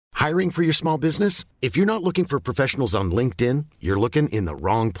Hiring for your small business? If you're not looking for professionals on LinkedIn, you're looking in the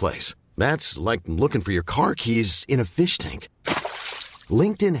wrong place. That's like looking for your car keys in a fish tank.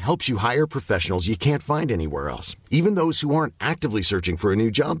 LinkedIn helps you hire professionals you can't find anywhere else, even those who aren't actively searching for a new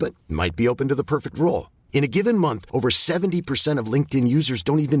job but might be open to the perfect role. In a given month, over 70% of LinkedIn users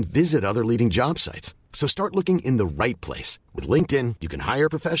don't even visit other leading job sites. So start looking in the right place. With LinkedIn, you can hire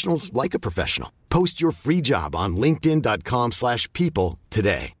professionals like a professional. Post your free job on linkedin.com/people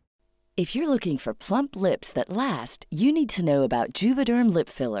today. If you're looking for plump lips that last, you need to know about Juvederm lip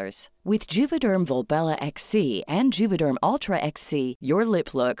fillers. With Juvederm Volbella XC and Juvederm Ultra XC, your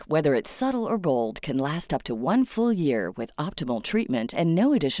lip look, whether it's subtle or bold, can last up to 1 full year with optimal treatment and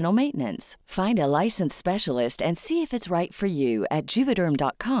no additional maintenance. Find a licensed specialist and see if it's right for you at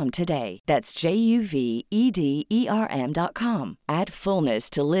Juvederm.com today. That's JUVEDERM.com. Add fullness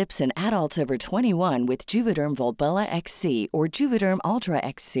to lips in adults over 21 with Juvederm Volbella XC or Juvederm Ultra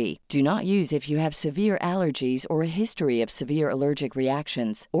XC. Do not use if you have severe allergies or a history of severe allergic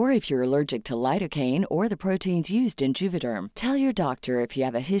reactions, or if you're allergic to lidocaine or the proteins used in Juvederm. Tell your doctor if you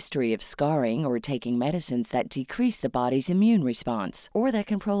have a history of scarring or taking medicines that decrease the body's immune response or that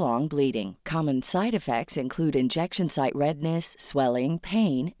can prolong bleeding. Common side effects include injection site redness, swelling,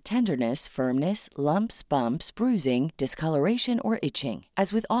 pain, tenderness, firmness, lumps, bumps, bruising, discoloration, or itching.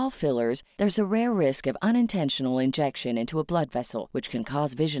 As with all fillers, there's a rare risk of unintentional injection into a blood vessel, which can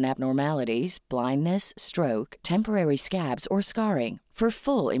cause vision abnormalities, blindness, stroke, temporary scabs, or scarring. For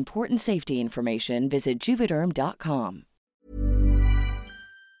full important safety information, visit Juvederm.com.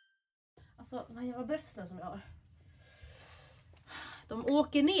 Alltså, de här jävla brösten som jag har. De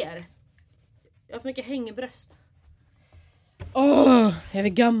åker ner. Jag har för mycket hängbröst. Jag är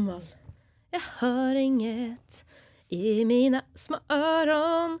gammal. Jag hör inget i mina små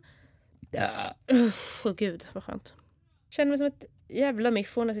öron. Gud, vad skönt. Känner mig som ett jävla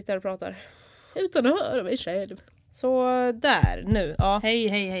miffo när jag sitter och pratar. Utan att höra mig själv. Så där, nu. Ja.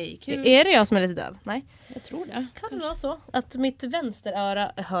 Hej. Kul. Är det jag som är lite döv? Nej. Jag tror det. Kan det vara så? Att mitt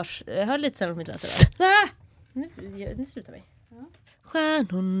vänsteröra hör lite sämre på mitt vänsteröra. Nu slutar vi. Ja.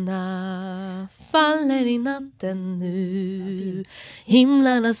 Stjärnorna faller i natten nu.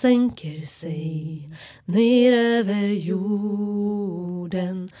 Himlarna sänker sig ner över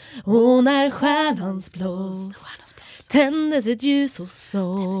jorden. Och när stjärnans blås tändes ett ljus hos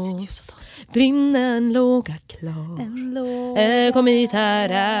oss. Brinner en låga klar. Kom hit, här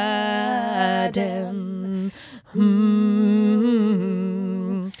är den.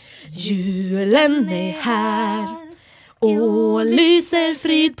 Julen är här. Och lyser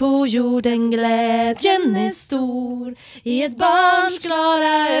frid på jorden, glädjen är stor. I ett barns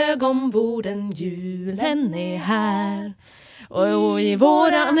klara ögon bor den, julen är här. Och i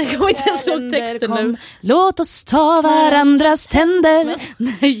våran, jag kommer inte ens ihåg texten nu. Låt oss ta varandras tänder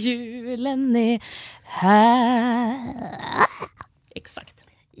när julen är här. Exakt.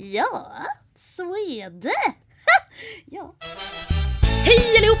 Ja, så är det. Ja.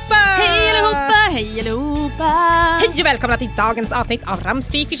 Hej allihopa! Hej allihopa! Hej allihopa! Hej och välkomna till dagens avsnitt av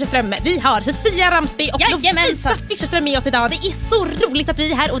Ramsby Fischerström. Vi har Cecilia Ramsby och Lovisa Fischerström med oss idag. Det är så roligt att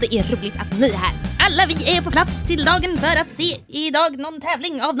vi är här och det är roligt att ni är här. Alla vi är på plats till dagen för att se idag någon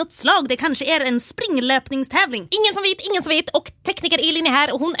tävling av något slag. Det kanske är en springlöpningstävling. Ingen som vet och tekniker Elin är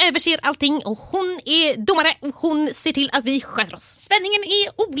här och hon överser allting och hon är domare och hon ser till att vi sköter oss. Spänningen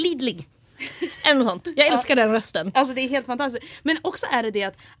är olidlig. Eller något sånt. Jag älskar den rösten. Alltså det är helt fantastiskt. Men också är det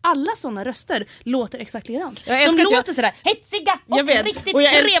att alla såna röster låter exakt likadant. De låter sådär hetsiga och riktigt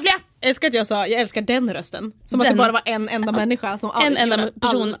trevliga. Jag älskar att jag sa, jag älskar den rösten. Som att det bara var en enda människa som en enda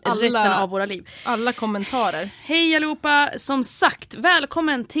person resten av våra liv. Alla kommentarer. Hej allihopa, som sagt,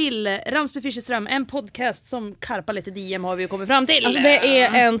 välkommen till Ramsby Fischerström, en podcast som karpar lite DM har vi kommit fram till. Alltså det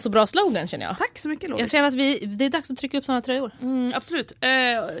är en så bra slogan känner jag. Tack så mycket Lovis. Jag känner att det är dags att trycka upp såna tröjor. Absolut.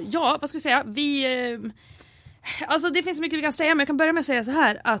 Ja, vad ska vi säga? Alltså det finns så mycket vi kan säga, men jag kan börja med att säga så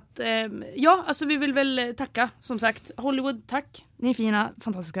här att alltså vi vill väl tacka, som sagt, Hollywood, tack. Ni är fina,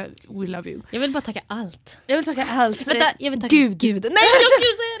 fantastiska, we love you. Jag vill bara tacka allt. Jag vill tacka allt. Vänta, jag vill tacka Gud. Nej, jag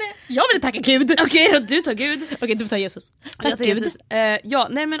skulle säga det. Jag vill tacka Gud. Okej, du tar Gud. Okej, du får ta Jesus. Tack Gud. Jesus.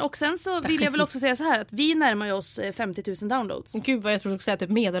 Nej men och sen så vill jag väl också säga så här att vi närmar oss 50 000 downloads. Gud vad jag tror du skulle säga typ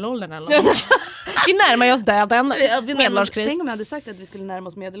medelåldern eller något. Vi närmar oss döden. Medelålderskris. Tänk om jag hade sagt att vi skulle närma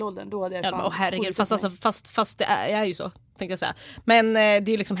oss medelåldern, då hade jag fan. Herregud, fast det är ju så, tänkte jag säga. Men det är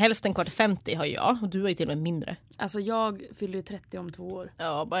ju liksom hälften kvar till 50 har jag och du har ju till och med mindre. Alltså jag fyller ju 30 om 2 år.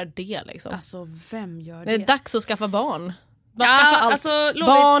 Ja, bara det liksom. Alltså vem gör det? Det är dags att skaffa barn. Skaffa allt. Alltså,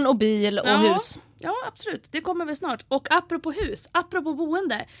 barn och bil och hus. Ja, absolut. Det kommer väl snart. Och apropå hus, apropå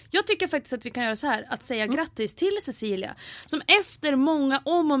boende. Jag tycker faktiskt att vi kan göra så här. Att säga grattis till Cecilia. Som efter många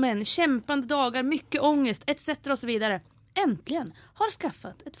om och men, kämpande dagar, mycket ångest, etc. och så vidare. Äntligen har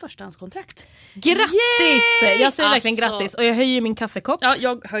skaffat ett förstahandskontrakt. Grattis! Yay! Jag säger verkligen grattis. Och jag höjer min kaffekopp. Ja,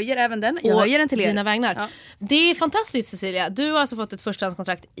 jag höjer även den. Jag höjer den till er. Dina vägnar. Ja. Det är fantastiskt, Cecilia. Du har alltså fått ett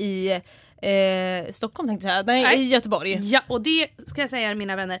förstahandskontrakt i Stockholm, tänkte jag säga. Nej, i Göteborg. Ja, och det ska jag säga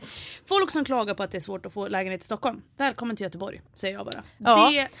mina vänner. Folk som klagar på att det är svårt att få lägenhet i Stockholm. Välkommen till Göteborg, säger jag bara.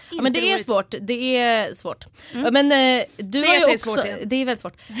 Ja, men det är svårt. Det är svårt. Men du har ju också, det är väldigt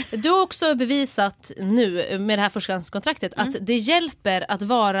svårt. Du har också bevisat nu med det här förstahandskontraktet att det hjälper att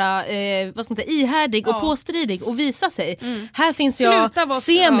vara vad ska man säga, ihärdig och påstridig och visa sig. Här finns jag,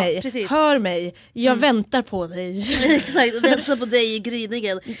 se mig, hör mig, jag väntar på dig. Exakt, väntar på dig i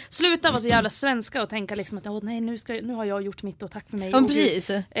gryningen. Sluta vara så jävla svenska och tänka liksom att nej, nu har jag gjort mitt och tack för mig. Ja, precis.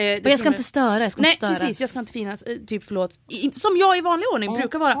 Jag ska inte störa, precis, jag ska inte finnas, typ förlåt. Som jag i vanlig ordning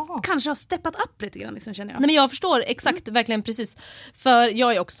brukar vara. Kanske har steppat upp lite grann liksom, känner jag. Nej, men jag förstår exakt, verkligen precis. För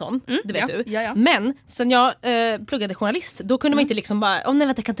jag är också sån, det vet du. Ja. Men sen jag pluggade journalist, då kunde man inte liksom bara, nej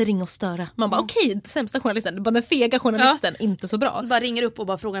vänta, jag kan inte ringa och störa. Man bara okej, sämsta journalisten, bara den fega journalisten, inte så bra. Bara ringer upp och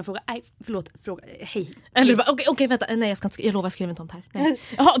bara frågar en fråga. Nej, förlåt, fråga, hej. Eller bara okej, vänta, nej jag lovar, skriva inte om det här. Nej.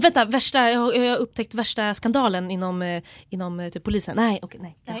 Jaha, vänta, jag har upptäckt värsta skandalen inom typ polisen. Nej,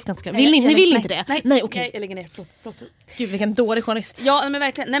 jag ska inte skriva. Ni vill inte det? Nej, okej. Jag lägger ner, förlåt. Gud, vilken dålig journalist. Ja, men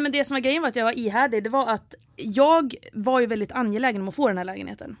verkligen. Nej, men det som var grejen var att jag var ihärdig. Det var att jag var ju väldigt angelägen om att få den här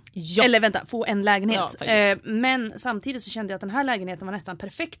lägenheten. Ja. Eller vänta, få en lägenhet. Ja, men samtidigt så kände jag att den här lägenheten var nästan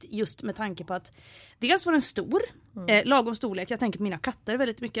perfekt just med tanke på att dels var den stor, lagom storlek. Jag tänker på mina katter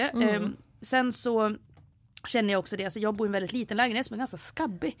väldigt mycket. Sen så känner jag också det, alltså jag bor i en väldigt liten lägenhet som är ganska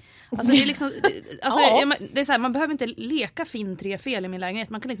skabbig. Alltså det är liksom, det är så här, man behöver inte leka finn 3 fel i min lägenhet.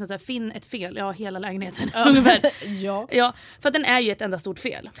 Man kan liksom säga finn ett fel, hela lägenheten. Ja, för att den är ju ett enda stort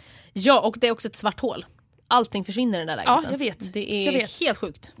fel. Ja, och det är också ett svart hål. Allting försvinner i den där lägenheten. Ja, jag vet. Det är helt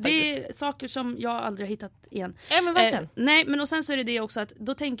sjukt. Faktiskt. Det är saker som jag aldrig har hittat igen. Ja, men verkligen. Nej, men och sen så är det också att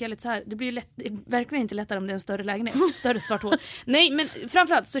då tänker jag lite så här, det blir verkligen inte lättare om det är en större lägenhet, större svart hål. Nej, men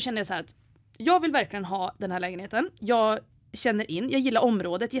framförallt så känner jag så här att jag vill verkligen ha den här lägenheten. Jag känner in, jag gillar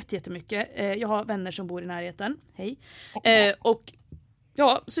området jättemycket. Jag har vänner som bor i närheten. Hej. Och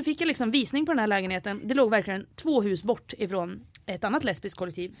ja, så fick jag liksom visning på den här lägenheten. Det låg verkligen 2 hus bort ifrån ett annat lesbiskt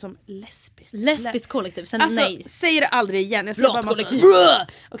kollektiv som lesbiskt kollektiv. Sen alltså, nej. Säger det aldrig igen. Jag flat kollektiv.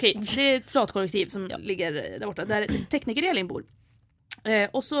 Okej, det är ett flat kollektiv som ligger där borta där tekniker Elin bor.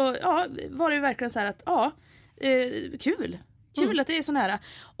 Och så var det verkligen så här att kul att det är så nära.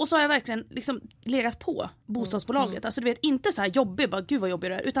 Och så har jag verkligen liksom legat på bostadsbolaget. Alltså du vet, inte så här jobbig, bara gud vad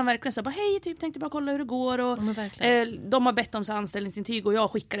jobbig det är, utan verkligen så här, bara hej, typ tänkte bara kolla hur det går och de har bett om så anställningsintyg och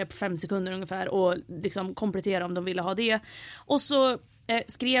jag skickade på 5 sekunder ungefär och liksom komplettera om de ville ha det. Och så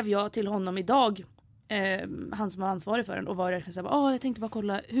skrev jag till honom idag, han som var ansvarig för den, och var verkligen så här, jag tänkte bara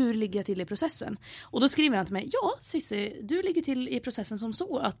kolla hur ligger jag till i processen. Och då skriver han till mig, ja Cissi, du ligger till i processen som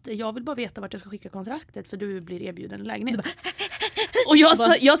så att jag vill bara veta vart jag ska skicka kontraktet för du blir erbjuden lägenhet. Och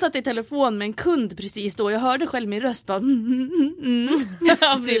jag satt i telefon med en kund precis då, jag hörde själv min röst bara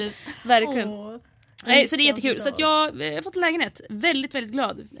typ, verkligen. Nej, så det är jättekul. Så att jag har fått en lägenhet. Väldigt, väldigt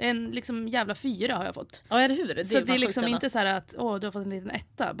glad. En liksom jävla 4 har jag fått. Ja, eller hur? Så det är liksom inte så här att du har fått en liten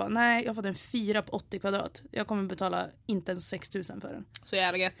etta. Bara, nej, jag har fått en 4 på 80 kvadrat. Jag kommer betala inte ens 6 000 för den. Så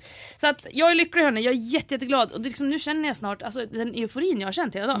jävla gött. Så att jag är lycklig, hörni. Jag är jätteglad. Och det liksom, nu känner jag snart alltså, den euforin jag har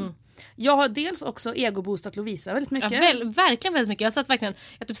känt hela dagen. Jag har dels också egoboostat Lovisa väldigt mycket. Ja, verkligen väldigt mycket. Jag satt verkligen,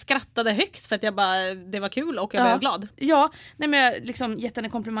 jag typ skrattade högt för att jag bara, det var kul och jag var glad. Ja, nej, men jag liksom gett henne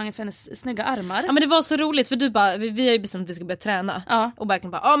komplimanger för hennes snygga armar. Ja, men det var så roligt för du bara, vi har ju bestämt att vi ska börja träna. Ja. Och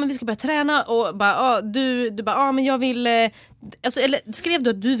verkligen bara, men vi ska börja träna och bara, du bara, men jag vill, alltså, eller skrev du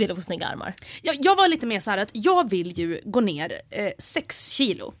att du ville få snygga armar? Ja, jag var lite mer så här att jag vill ju gå ner 6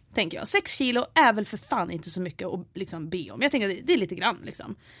 kilo. Tänker jag. 6 kilo är väl för fan inte så mycket att liksom be om. Jag tänker att det är lite grann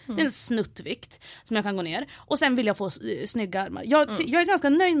liksom. Det är en snuttvikt som jag kan gå ner. Och sen vill jag få snygga armar. Jag är ganska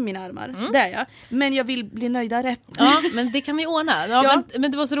nöjd med mina armar. Det är jag. Men jag vill bli nöjdare. Ja, men det kan vi ordna. Ja.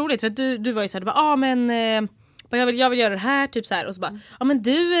 Men det var så roligt för att du var ju så här, men jag vill göra det här typ så här. Och så bara, men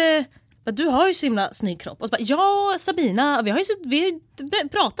du har ju så himla snygg kropp. Och så bara, Sabina, vi har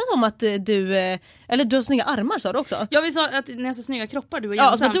pratat om att du har snygga armar, sa du också. Ja, vi sa att ni har så snygga kroppar, du och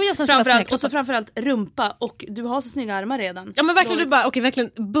Jensan. Ja, du och Jensan framförallt, och så framförallt rumpa, och du har så snygga armar redan. Ja, men verkligen, du bara,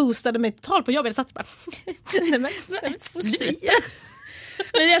 verkligen boostade mig total på jobbet. Jag satt bara, nej men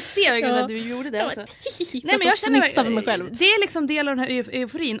Men jag ser verkligen att du gjorde det också. Nej, men jag känner för mig själv. Det är liksom del av den här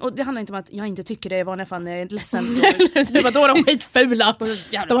euforin. Och det handlar inte om att jag inte tycker det är vanliga fan. Jag är ledsen. Det var då de skitfula.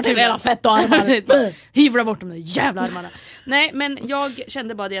 De var till hela fett och armar. Hyvla bort de där jävla armarna. Nej, men jag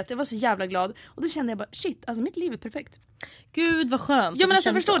kände bara det att jag var så jävla glad. Och då kände jag bara, shit, alltså mitt liv är perfekt. Gud vad skönt. Ja, men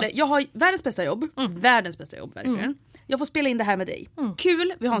alltså förstår det. Jag har världens bästa jobb. Världens bästa jobb, verkligen. Jag får spela in det här med dig.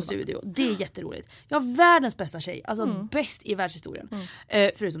 Kul, vi har en studio. Det är jätteroligt. Jag har världens bästa tjej. Alltså bäst i världshistorien.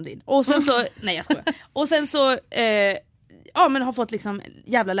 Förutom din. Och sen så, nej jag skojar. Och sen så, ja men har fått liksom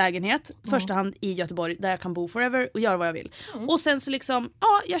jävla lägenhet. Första hand i Göteborg där jag kan bo forever och göra vad jag vill. Och sen så liksom,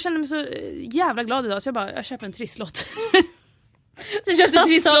 ja jag känner mig så jävla glad idag. Så jag köper en trisslott. Så jag köpte en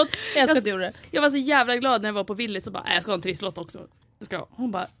trisslott. Jag var så jävla glad när jag var på Willys. Så bara, jag ska ha en trisslott också.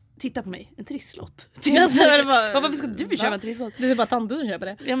 Hon bara, titta på mig, en trisslott. Varför ska du köpa en trisslott? Det är bara tanten som köper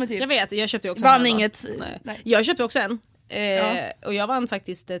det. Ja, men typ. Jag vet, jag köpte också vann inget. Nej. Jag köpte också en. Och jag vann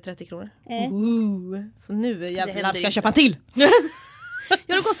faktiskt 30 kronor. Så nu jävlar ska jag köpa en till.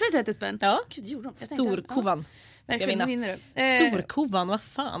 Ja, då kostar det 30 spänn. Ja. Gud, gjorde de. Storkovan. Ska vinna. Storkovan, vad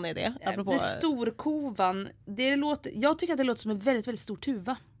fan är det? Apropå... Det storkovan, det låter, jag tycker att det låter som en väldigt, väldigt stor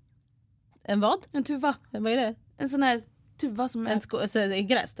tuva. En vad? En tuva. Vad är det? En sån här tuva som är... alltså, är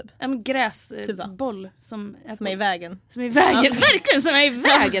gräs typ? En gräsboll som är i vägen. Som är i vägen, verkligen som är i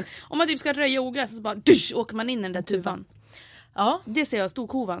vägen. Om man typ ska röja ogräs så bara åker man in i den där tuvan. Ja. Det ser jag,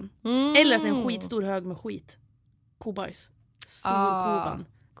 storkovan. Eller att det är en skitstor hög med skit. Kobajs. Storkovan.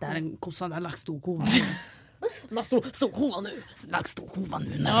 Det här är en kossan, det har lagt storkovan. Storkovan nu. Lagt storkovan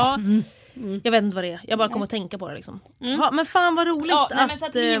nu. Ja. Jag vet inte vad det är. Jag bara kommer att tänka på det liksom. Ja, men fan vad roligt men så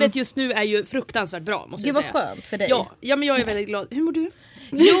att livet just nu är ju fruktansvärt bra, måste jag säga. Det var skönt för dig. Ja, men jag är väldigt glad. Hur mår du?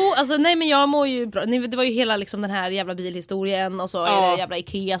 Jo, alltså nej men jag mår ju bra. Det var ju hela liksom den här jävla bilhistorien och så är det jävla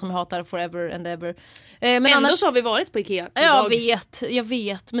Ikea som jag hatar forever and ever. Men ändå annars så har vi varit på Ikea jag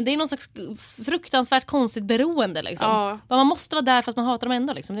vet. Men det är någon slags fruktansvärt konstigt beroende liksom. Man måste vara där fast man hatar dem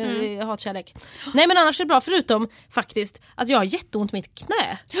ändå liksom. Det är hatkärlek. Nej men annars är det bra, förutom faktiskt att jag har jätteont i mitt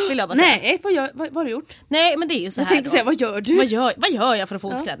knä. Vill jag bara säga. Nej, vad har du gjort? Nej men det är ju så här. Jag tänkte säga, vad gör du? Vad gör jag för att få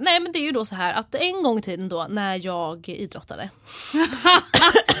ont i knät? Nej men det är ju då så här att en gång i tiden då när jag idrottade.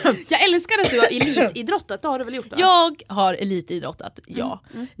 Jag älskar att du har elitidrottat, det har du väl gjort då? Jag har elitidrottat, ja.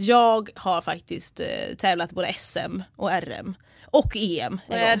 Jag har faktiskt tävlat både SM och RM och EM.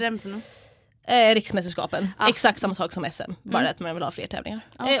 Vad är RM för något? Riksmästerskapen. Exakt samma sak som SM. Bara att man vill ha fler tävlingar.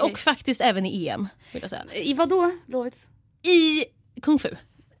 Okay. Och faktiskt även i EM, vill jag säga. I vad då, Lovits? I Kung Fu.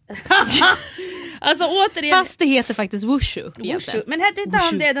 Alltså återigen. Fast det heter faktiskt Wushu. Men hette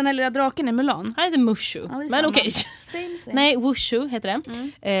han det, den här lilla draken i Mulan? Han heter Mushu. Men okej. Same. Nej, Wushu heter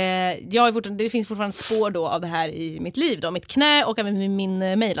det. Det finns fortfarande spår då av det här i mitt liv då. Mitt knä och även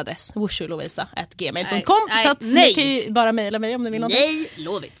min mailadress. wushulovisa@gmail.com. Så att ni kan ju bara mejla mig om ni vill någonting. Nej,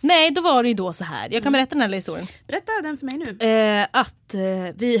 Lovits. Nej, då var det ju då så här. Jag kan berätta den här historien. Berätta den för mig nu. Att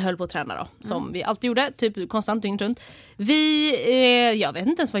vi höll på att träna då. Som vi alltid gjorde. Typ konstant dygnet runt. Jag vet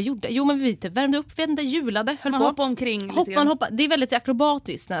inte ens vad jag gjorde. Jo men vi typ värmde upp, vet inte, hjulade, höll på. Hoppa omkring lite grann. Hoppa. Det är väldigt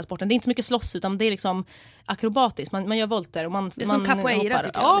akrobatiskt den här sporten. Det är inte så mycket slåss utan det är liksom akrobatiskt. Man gör volter och man, det är som capoeira hoppar.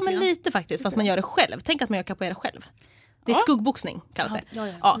 tycker jag. Ja men lite faktiskt, fast man gör det själv. Tänk att man gör capoeira själv. Det är skuggboxning kallas det.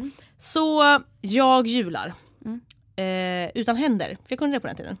 Ja. Så jag hjular. Utan händer. För jag kunde det på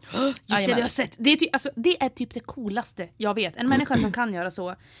den tiden. Just det, jag har sett. Det är typ det coolaste jag vet. En människa som kan göra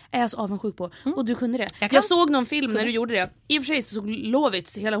så är jag så avundsjuk på. Och du kunde det. Jag såg någon film när du gjorde det. I och för sig så såg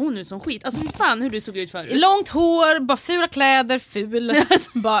Lovits hela hon ut som skit. Alltså hur fan hur du såg ut förut. Långt hår, bara fula kläder, ful.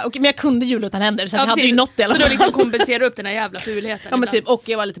 Men jag kunde hjula utan händer. Så jag hade ju något i alla fall. Så du liksom kompenserar upp den här jävla fulheten. Ja men typ, och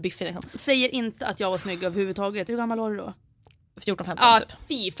jag var lite biffig liksom. Säger inte att jag var snygg överhuvudtaget. Hur gammal var du då? 14-15 typ.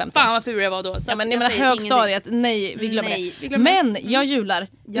 Fy 15. Fan vad ful jag var då. Så ja, men jag menar högstadiet, nej vi glömmer det. Men jag hjular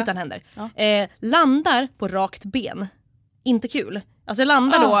utan händer. Landar på rakt ben. Inte kul. Alltså jag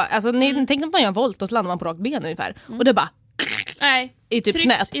landar då, alltså tänk att man gör en volt och så landar man på rakt ben ungefär. Och det bara i typ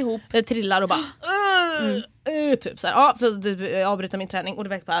knät ihop. Det trillar och bara typ så här. För att avbryta min träning och det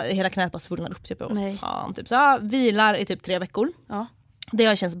verkar bara hela knät bara svullnar upp typ. Fan, typ så här, vilar i typ 3 veckor. Ja. Det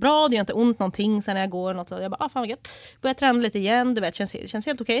har känns bra, det gör inte ont någonting sen när jag går något så jag bara fan vad gött. Börjar träna lite igen, du vet känns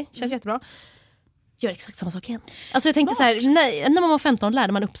helt okej, känns jättebra. Gör exakt samma sak igen. Alltså jag tänkte så här, nej, när man var 15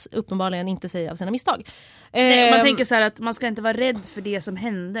 lärde man uppenbarligen inte sig av sina misstag. Nej, man tänker så här att man ska inte vara rädd för det som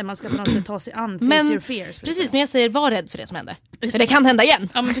hände, man ska på något sätt ta sig an face your fears. Precis, men jag säger var rädd för det som hände. För det kan hända igen.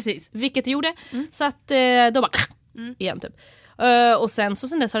 Ja men precis. Vilket det gjorde. Så att då bara igen typ. Och sen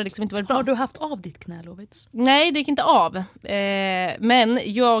dess har det liksom inte varit bra. Har du haft av ditt knä, Lovits? Nej, det gick inte av. Men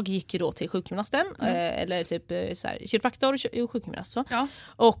jag gick ju då till sjukgymnasten. Eller typ så här, kiropraktor och sjukgymnast. Så. Ja.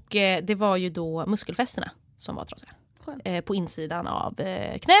 Och det var ju då muskelfästena som var trasiga. på insidan av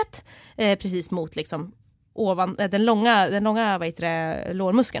knät. Precis mot liksom ovan, den långa vad heter det,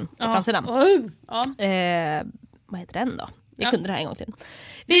 lårmuskeln på framsidan. Vad heter den då? Vi kunde det här en gång till.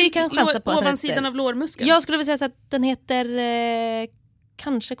 Vi kan chansa på att ovansidan av lårmuskeln. Jag skulle vilja säga att den heter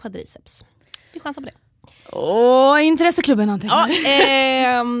kanske quadriceps. Vi chansar på det. Intresseklubben någonting. Ja,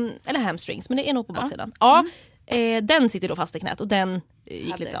 eller hamstrings, men det är nog på baksidan. Ja, den sitter då fast i knät och den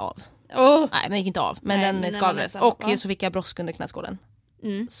gick lite av. Nej, den gick inte av, men den skadades. Och så fick jag brosk under knäskålen.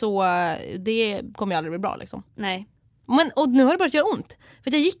 Så det kommer ju aldrig bli bra liksom. Nej. Och nu har det börjat göra ont. För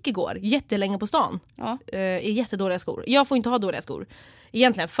att jag gick igår jättelänge på stan i jättedåliga skor. Jag får inte ha dåliga skor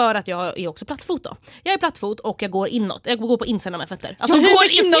egentligen, för att jag är också plattfot då. Jag är plattfot och jag går inåt. Jag går på insidan med fötter. Alltså, jag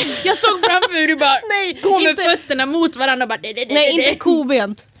går inåt. Jag såg framför hur du bara går med fötterna mot varandra och bara nej, inte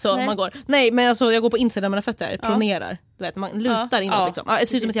kobent så man går. Nej, men alltså jag går på insidan med fötter, pronerar. Du vet, man lutar inåt liksom. Det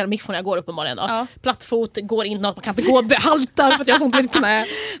ser ut som ett jävla miffon när jag går uppenbarligen då. Plattfot, går inåt, man kan inte gå haltar för att jag har sånt litet knä.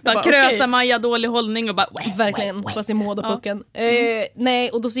 Bara krösa Maja, dålig hållning och bara verkligen på sin modepucken. Nej,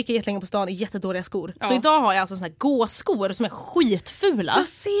 och då gick jag jättelänge på stan i jättedåliga skor. Så idag har jag alltså såna här gåskor som är skitfula. Jag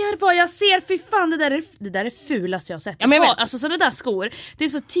ser vad jag ser, fy fan, det där är fulast jag har sett. Ja, men jag vet. Alltså sådana där skor, det är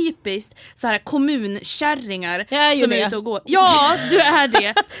så typiskt så här kommunkärringar som är ute och går. Ja, du är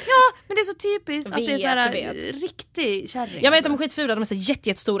det. Ja, men det är så typiskt att det är så här riktig kärring. Jag vet, de är skitfula, de är så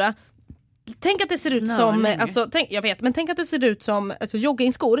jättestora. Tänk att det ser ut som tänk att det ser ut som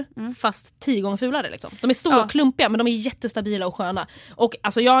joggingskor fast 10 gånger fulare liksom. De är stora och klumpiga, men de är jättestabila och sköna. Och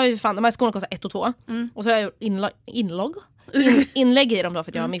alltså jag har ju de här skorna kostar 1 och 2 och så har jag gjort inlägg i dem då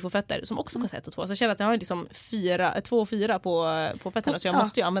för att jag har miffofötter som också kostar 1 och 2. Så jag känner att jag har liksom 2 och 4 på fötterna, så jag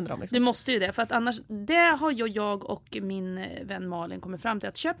måste ju använda dem liksom. Du måste ju det, för att annars, det har jag och min vän Malin kommit fram till,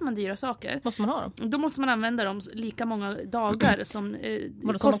 att köper man dyra saker måste man ha dem. Då måste man använda dem lika många dagar som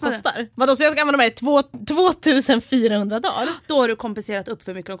de kostar. Vadå, så jag ska använda dem i 2400 dagar? Då har du kompenserat upp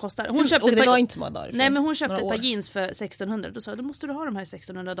för mycket de kostar. Hon köpte och det var inte så många dagar. Nej, men hon köpte ett par jeans för 1600. Då sa jag, då måste du ha de här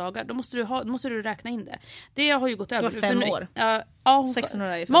 1600 dagar. Då måste du räkna in det. Det har ju gått över. Det var 5 år.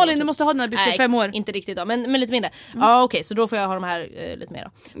 600 är 5 Malin, år, du måste ha den här byxor 5 år. Inte riktigt då, men lite mindre. Ja, okej, så då får jag ha de här lite mer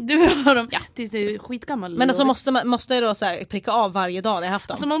då. Du har dem tills du är skitgammal. Men alltså måste jag då så här pricka av varje dag när jag haft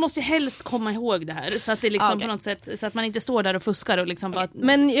dem? Alltså man måste ju helst komma ihåg det här, så att det liksom på något sätt, så att man inte står där och fuskar och liksom bara.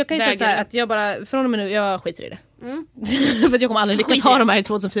 Men jag kan ju säga så här att jag bara från och med nu, jag skiter i det. För att jag kommer aldrig lyckas ha de här i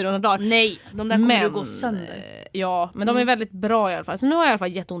 2400 dagar. Nej, de där kommer gå sönder. Ja, men de är väldigt bra i alla fall. Så nu har jag i alla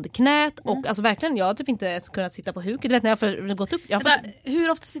fall jätteont i knät och alltså verkligen, jag har typ inte kunnat sitta på huk. Du vet när jag har gått upp. Hur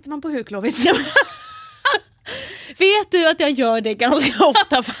ofta sitter man på huk, Lovits? Vet du att jag gör det ganska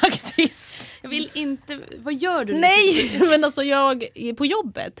ofta faktiskt? Jag vill inte. Vad gör du? Nej, men alltså jag är på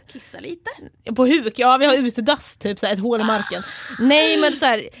jobbet. Kissa lite? På huk, vi har utedass typ, så här, ett hål i marken. Nej, men så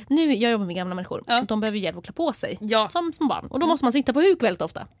här, nu jag jobbar med gamla människor. De behöver hjälp att klä på sig som barn. Och då måste man sitta på huk väldigt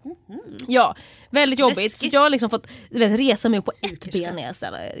ofta. Ja, väldigt jobbigt. Så jag har liksom fått resa mig upp på ett ben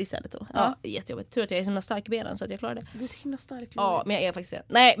istället då. Ja, jättejobbigt. Tur att jag är så himla stark i benen så att jag klarar det. Du är så himla stark. Ja, men jag är faktiskt det.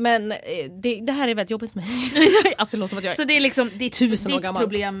 Nej, men det här är väldigt jobbigt för mig. Alltså, det låter som att jag är så det är liksom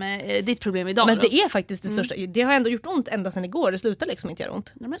ditt problem idag. Men det är faktiskt det största. Det har ändå gjort ont ända sedan igår. Det slutar liksom inte göra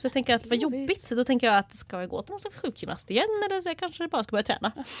ont. Så jag tänker att det var jobbigt. Så då tänker jag att ska jag gå till någon sjukgymnast igen, eller så jag kanske bara ska börja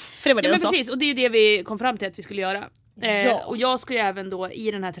träna. För det var det men precis, och det är ju det vi kom fram till att vi skulle göra. Och jag ska ju även då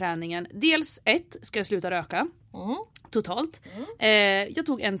i den här träningen, dels ska jag sluta röka. Totalt. Jag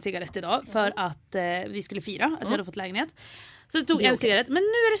tog en cigarett idag för att vi skulle fira att jag hade fått lägenhet. Så jag tog en cigarett, men nu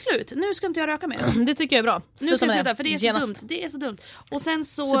är det slut. Nu ska inte jag röka mer. Det tycker jag är bra. Nu ska jag sluta, för det är så dumt. Det är så dumt. Och sen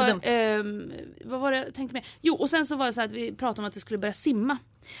så vad var det jag tänkte med? Jo, och sen så var det så att vi pratade om att vi skulle börja simma.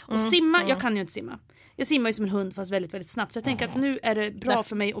 Och jag kan ju inte simma. Jag simmar ju som en hund fast väldigt, väldigt snabbt. Så jag tänker att nu är det bra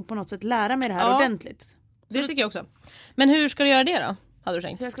för mig att på något sätt lära mig det här ordentligt. Det tycker jag också. Men hur ska du göra det då? Hade du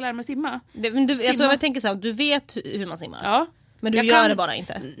tänkt? Hur jag ska lära mig att simma? Alltså, jag tänker så här, du vet hur man simmar. Ja. Men du gör det bara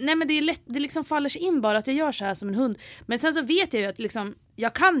inte. Nej, men det är lätt, det liksom faller sig in bara att jag gör så här som en hund. Men sen så vet jag ju att liksom,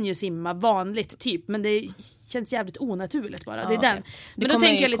 jag kan ju simma vanligt typ, men det känns jävligt onaturligt bara. Det är den. Men då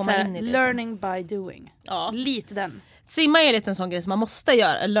tänker jag lite så här, learning by doing. Ja. Lite den. Simma är lite en sån grej som man måste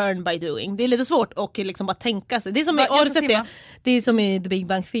göra, learn by doing. Det är lite svårt att liksom bara tänka sig. Det är som det är som i The Big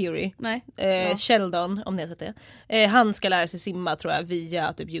Bang Theory. Nej. Sheldon, om ni har sett det. Han ska lära sig simma tror jag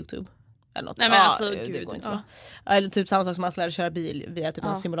via typ YouTube. eller något. Nej, men alltså, det gud, går inte bra. Eller typ samma sak som att lära köra bil via typ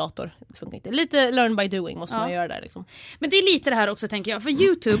en simulator. Det funkar inte. Lite learn by doing måste man göra där liksom. Men det är lite det här också tänker jag. För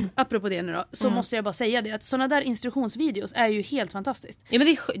YouTube, apropå det nu då, så måste jag bara säga det att såna där instruktionsvideos är ju helt fantastiskt. Ja,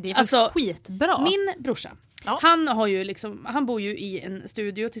 men det är alltså, skitbra. Min brorsa, han har ju liksom, han bor ju i en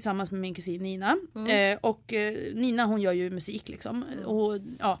studio tillsammans med min kusin Nina. Och Nina hon gör ju musik liksom. Och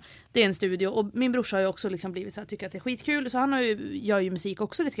ja, det är en studio. Och min brorsa har ju också liksom blivit så här, tycker att det är skitkul. Så han gör ju musik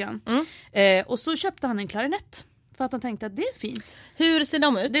också lite grann. Och så köpte han en klarinett. För att han tänkte att det är fint. Hur ser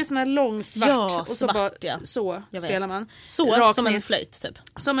de ut? Det är sån här lång svart. Och så svart, bara, så spelar man. Så, rakt som en flöjt typ.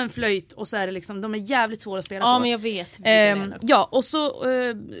 Som en flöjt. Och så är det liksom, de är jävligt svåra att spela på. Ja, men jag vet. Ja, och så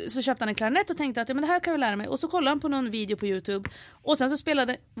köpte han en klarinett och tänkte att men det här kan jag lära mig. Och så kollade han på någon video på YouTube. Och sen så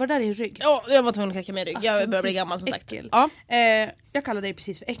spelade, var det där i rygg? Ja, jag var tvungen att knäcka min rygg. Jag börjar bli gammal som sagt. Ja. Jag kallar dig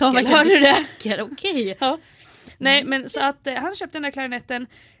precis för äckel. Hör du det? Okej. Ja. Nej, men så att han köpte den där klarinetten,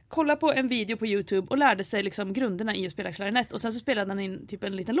 kolla på en video på YouTube och lärde sig liksom grunderna i att spela klarinett. Och sen så spelade han in typ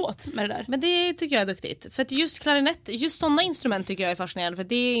en liten låt med det där. Men det tycker jag är duktigt. För att just klarinett, just sådana instrument tycker jag är fascinerande. För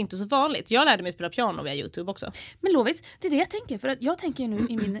det är inte så vanligt. Jag lärde mig spela piano via YouTube också. Men lovigt, det är det jag tänker. För att jag tänker nu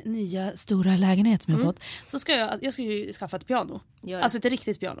i min nya stora lägenhet som jag fått. Så ska jag ska ju skaffa ett piano. Alltså ett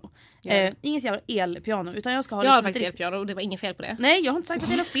riktigt piano. Inget jävla elpiano. Utan jag ska ha jag har liksom faktiskt elpiano och det var inget fel på det. Nej, jag har inte sagt att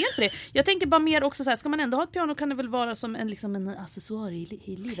det är något fel på det. Jag tänker bara mer också så här, ska man ändå ha ett piano kan det väl vara som en accessoar i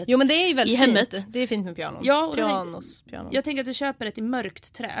livet. Jo, men det är ju väldigt hemmet. Fint. Det är fint med piano. Ja, och piano. Jag tänker att du köper ett i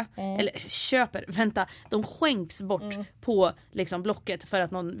mörkt trä. Eller vänta, de skänks bort på liksom blocket för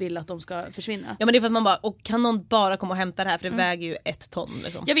att någon vill att de ska försvinna. Ja, men det är för att man bara, och kan någon bara komma och hämta det här för det väger ju 1 ton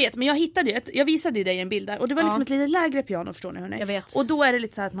liksom. Jag vet, men jag hittade ju jag visade ju dig en bild där och det var liksom ett lite lägre piano, förstår ni hörni? Jag vet. Och då är det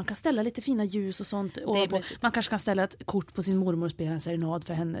lite så här att man kan ställa lite fina ljus och sånt ovanpå. Man kanske kan ställa ett kort på sin mormor och spela en serenad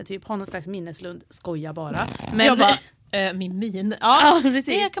för henne, typ ha någon slags minneslund, skoja bara. Men jag bara min min. Ja, precis.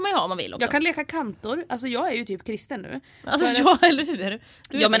 Det kan man ju ha om man vill också. Jag kan leka kantor. Alltså jag är ju typ kristen nu. Alltså jag, eller hur?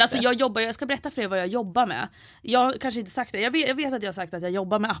 Ja, men alltså jag ska berätta för er vad jag jobbar med. Jag har kanske inte sagt det. Jag vet att jag har sagt att jag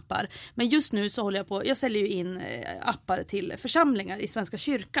jobbar med appar. Men just nu så håller jag säljer ju in appar till församlingar i Svenska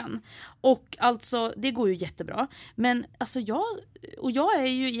kyrkan. Och alltså det går ju jättebra. Men alltså jag är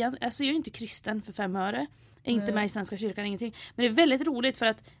ju jag är ju inte kristen för 5 öre. Är inte med i Svenska kyrkan, ingenting. Men det är väldigt roligt för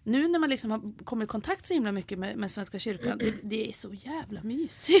att nu när man liksom har kommit i kontakt så himla mycket med Svenska kyrkan, det är så jävla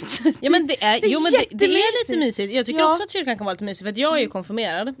mysigt. Ja, men det är lite mysigt. Jag tycker också att kyrkan kan vara lite mysigt för att jag är ju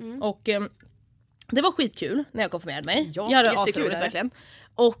konfirmerad och det var skitkul när jag konfirmerade mig. Ja, jag hade asroligt verkligen.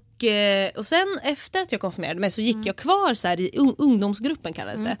 Och sen efter att jag konfirmerade mig så gick jag kvar så här i ungdomsgruppen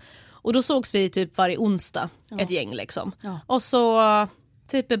kallades det. Och då sågs vi typ varje onsdag ett gäng liksom. Ja. Och så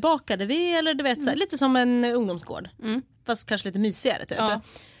typ bakade vi eller du vet så här, lite som en ungdomsgård. Fast kanske lite mysigare typ. Ja.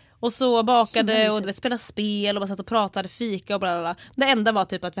 Och så bakade och du vet, spelade spel och bara satt och pratade, fika och bla bla bla. Det enda var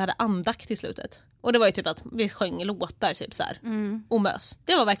typ att vi hade andakt i slutet. Och det var ju typ att vi sjöng låtar typ så här. Och mös.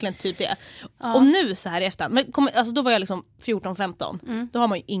 Det var verkligen typ det. Ja. Och nu så här i efterhand, alltså då var jag liksom 14-15. Då har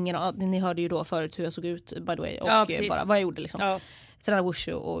man ju ingen aning. Ni hörde ju då förut hur jag såg ut by the way. Och bara vad jag gjorde liksom. Ja. Tränade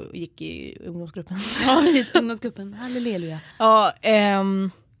wushu och gick i ungdomsgruppen. Ja, precis, ungdomsgruppen. Halleluja. Ja,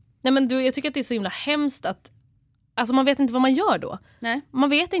 nej men jag tycker att det är så himla hemskt att alltså man vet inte vad man gör då. Nej. Man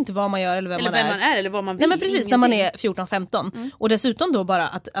vet inte vad man gör eller vem man är. Eller vad man vill. Nej, men precis, när man är 14-15. Och dessutom då bara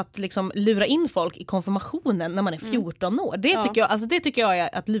att liksom lura in folk i konfirmationen när man är 14 år. Det tycker jag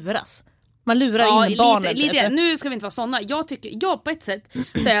är att luras. Man lurar in barnet. Lite. Nu ska vi inte vara såna. Jag på ett sätt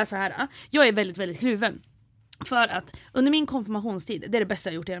säger så här. Jag är väldigt, väldigt kluven. För att under min konfirmationstid, det är det bästa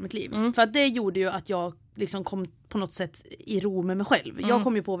jag gjort i hela mitt liv. För att det gjorde ju att jag liksom kom på något sätt i ro med mig själv. Jag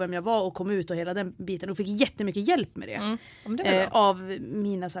kom ju på vem jag var och kom ut och hela den biten. Och fick jättemycket hjälp med det. Av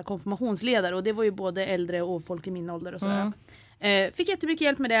mina så här, konfirmationsledare. Och det var ju både äldre och folk i min ålder och sådär. Fick jättemycket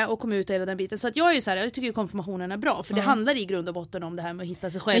hjälp med det och kom ut och hela den biten. Så att jag är ju så här, jag tycker ju konfirmationen är bra. För det handlar i grund och botten om det här med att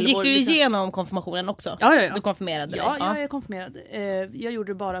hitta sig själv. Men gick och du liksom igenom konfirmationen också? Ja. Du konfirmerade dig? Ja, jag är konfirmerad. Jag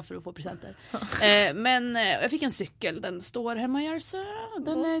gjorde det bara för att få presenter. Men jag fick en cykel. Den står hemma i Järvsö.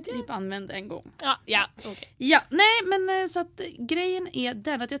 Den är typ använd en gång. Ja. Okay. Ja, nej men så att grejen är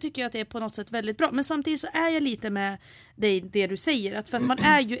den att jag tycker att det är på något sätt väldigt bra. Men samtidigt så är jag lite med det du säger. Att för att man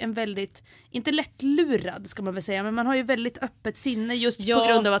är ju en väldigt, inte lättlurad ska man väl säga. Men man har ju väldigt öppet sinne just på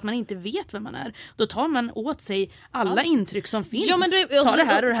grund av att man inte vet vem man är. Då tar man åt sig alla intryck som finns. Ja, men ta det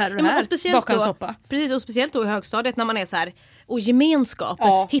här och det här och det här. Baka en soppa. Precis, och speciellt då i högstadiet när man är så här och gemenskap.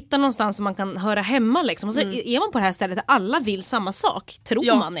 Hitta någonstans som man kan höra hemma liksom. Och så är man på det här stället där alla vill samma sak.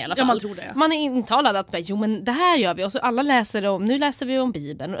 Tror man i alla fall. Ja, man tror det. Man är intalad att jo men det här gör vi. Och så alla läser om, nu läser vi om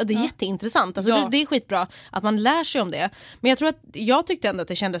Bibeln. Och det är jätteintressant. Alltså det är skitbra att man lär sig om det. Men jag tyckte ändå att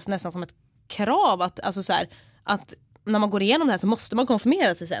det kändes nästan som ett krav att, alltså så här, att när man går igenom det här så måste man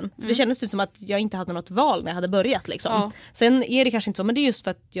konfirmera sig sen. För det kändes ut som att jag inte hade något val när jag hade börjat liksom. Ja. Sen är det kanske inte så, men det är just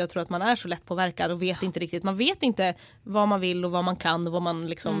för att jag tror att man är så lätt påverkad och vet inte riktigt. Man vet inte vad man vill och vad man kan och vad man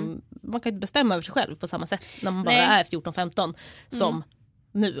liksom, man kan inte bestämma över sig själv på samma sätt när man bara är 14-15 som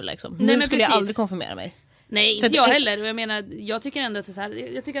nu liksom. Nej, nu skulle jag aldrig konfirmera mig. Nej, inte jag heller. Och jag menar, jag tycker ändå att det är så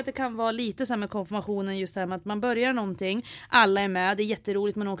här, jag tycker att det kan vara lite så här med konfirmationen, just det här med att man börjar någonting, alla är med, det är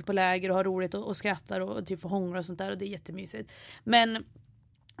jätteroligt, man åker på läger och har roligt och skrattar och typ får hångla och sånt där och det är jättemysigt. Men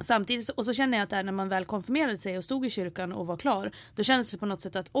samtidigt, och så känner jag att där, när man väl konfirmerade sig och stod i kyrkan och var klar, då kändes det på något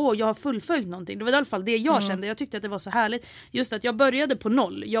sätt att jag har fullföljt någonting. Det var i alla fall det jag kände. Jag tyckte att det var så härligt. Just att jag började på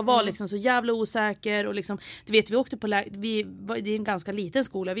noll. Jag var liksom så jävla osäker och liksom, du vet, vi åkte på det är en ganska liten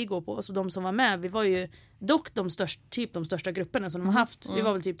skola vi går på, så de som var med, vi var ju dock de största grupperna som de har haft. Vi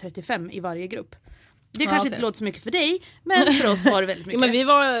var väl typ 35 i varje grupp. Det kanske inte låter så mycket för dig, men för oss var det väldigt mycket. Men vi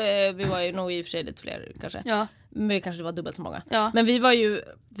var ju nog i och för sig lite fler kanske. Ja. Men vi kanske var dubbelt så många. Ja. Men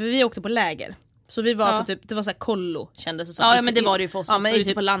vi åkte på läger. Så vi var på typ, det var så här kollo kändes det som. Ja, men det var det ju för oss också, ute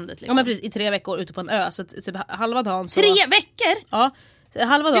typ, på landet liksom. Ja, men precis, i 3 veckor ute på en ö. Så typ halva dagen så... 3 veckor? Ja.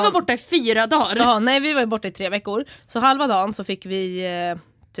 Halva dagen... Vi var borta i 4 dagar. Ja, nej, vi var borta i 3 veckor. Så halva dagen så fick vi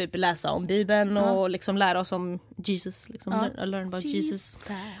typ läsa om Bibeln och liksom lära oss om Jesus, liksom learn about Jesus.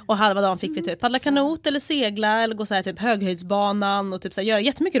 Och halva dagen fick vi typ paddla kanot eller segla eller gå så här typ höghöjdsbanan och typ så här, göra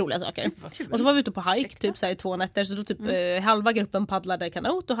jättemycket roliga saker. Och så var vi ute på hike typ så här i 2 nätter, så då typ halva gruppen paddlade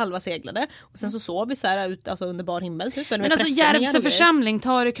kanot och halva seglade. Och sen så sov vi så här ut, alltså under bar himmel typ. Men alltså Järvsö församling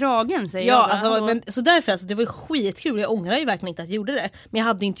tar i kragen, säger jag. Ja, alltså, men, så därför alltså, det var ju skitkul. Jag ångrar ju verkligen inte att jag gjorde det, men jag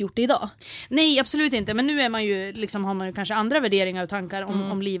hade inte gjort det idag. Nej, absolut inte. Men nu är man ju liksom, har man ju kanske andra värderingar och tankar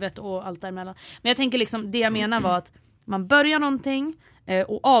om livet och allt däremellan. Men jag tänker liksom, det jag menar var att man börjar någonting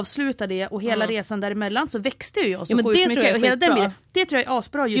och avslutar det och hela resan däremellan, så växte ju jag så men det tror jag är mycket. Det tror jag är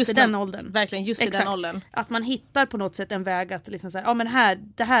asbra just i den åldern. Verkligen, just i den åldern. Att man hittar på något sätt en väg att liksom så här, men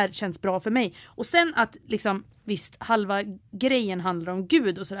det här känns bra för mig. Och sen att liksom, visst, halva grejen handlar om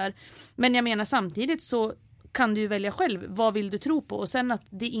Gud och sådär. Men jag menar samtidigt så kan du ju välja själv, vad vill du tro på, och sen att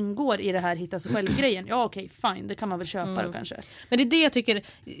det ingår i det här hitta sig själv-grejen. Ja, okej, fine, det kan man väl köpa då kanske. Men det är det jag tycker,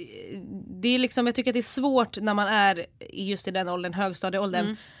 det är liksom, jag tycker att det är svårt när man är just i den åldern,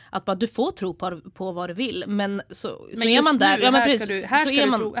 högstadieåldern, att bara du får tro på vad du vill, men så är man där. Ja, men precis,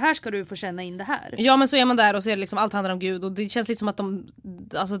 här ska du få känna in det här. Ja, men så är man där och så är det liksom, allt handlar om Gud, och det känns liksom att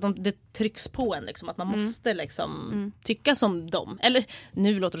det trycks på en liksom, att man måste liksom tycka som dem. Eller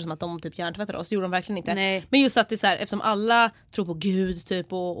nu låter det som att de typ hjärntvättar oss, det gjorde de verkligen inte. Nej. Men just att det är så här, eftersom alla tror på Gud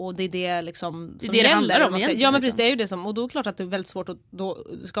typ, och det är det liksom som det handlar om. Ja, men precis, det är ju det som, och då är det klart att det är väldigt svårt att då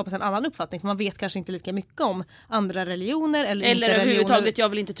skapa sig en annan uppfattning, för man vet kanske inte lika mycket om andra religioner eller inte överhuvudtaget, jag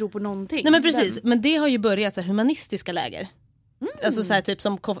vill inte tro på någonting. Nej, men precis, men det har ju börjat så här, humanistiska läger. Alltså så här, typ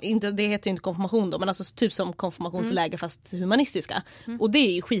som inte, det heter ju inte konfirmation då, men alltså typ som konfirmationsläger fast humanistiska. Och det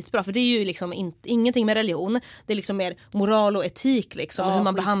är ju skitbra, för det är ju liksom ingenting med religion. Det är liksom mer moral och etik liksom, hur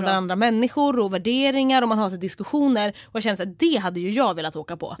man behandlar andra människor och värderingar, och man har så diskussioner, och jag känner att det hade ju jag velat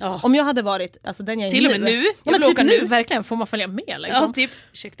åka på. Om jag hade varit, alltså den jag är till och med nu. Ja, men typ nu verkligen får man följa med liksom. Ja, typ.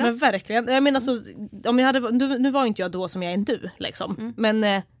 Ursäkta. Men verkligen. Jag menar så, om jag hade, nu var inte jag då som jag är nu liksom.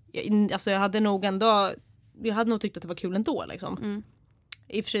 Men alltså jag hade nog tyckt att det var kul ändå liksom.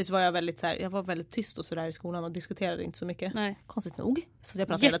 I och för sig så var jag väldigt så här, jag var väldigt tyst och sådär i skolan och diskuterade inte så mycket. Nej. Konstigt nog. Så jag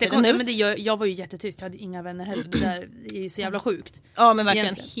pratar hela tiden nu. Men jag var ju jättetyst, jag hade inga vänner heller. Det där är ju så jävla sjukt. Ja, men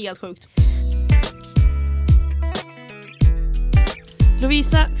verkligen helt sjukt.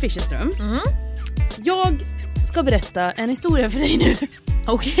 Lovisa Fischerström. Jag ska berätta en historia för dig nu.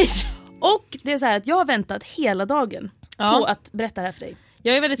 Okej. Och det är så här att jag har väntat hela dagen på att berätta det här för dig.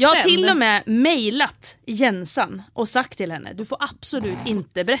 Jag är väldigt spänd. Jag har till och med mejlat Jensan och sagt till henne, du får absolut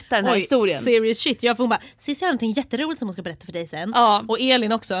inte berätta den här historien. Serious shit. Jag får bara, Cissi har någonting jätteroligt som hon ska berätta för dig sen. Ja. Och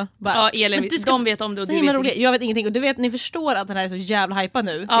Elin också. Bara, ja, Elin, de vet om det och du vet inte. Jag vet ingenting. Och du vet, ni förstår att den här är så jävla hypad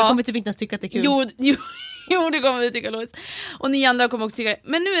nu. Jag kommer typ inte ens tycka att det är kul. Jo, det kommer vi tycka låt. Och ni andra kommer också tycka.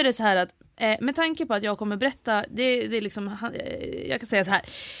 Men nu är det så här att med tanke på att jag kommer berätta, det är liksom, jag kan säga så här.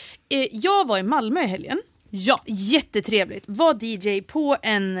 Jag var i Malmö i helgen. Ja, jättetrevligt. Var DJ på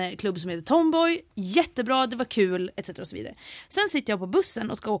en klubb som heter Tomboy. Jättebra, det var kul, etc. och så vidare. Sen sitter jag på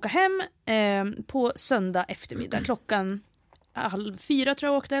bussen och ska åka hem på söndag eftermiddag. Klockan 3:30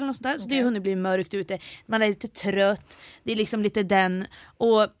 tror jag åkte eller något sånt där. Så det har hunnit bli mörkt ute. Man är lite trött. Det är liksom lite den.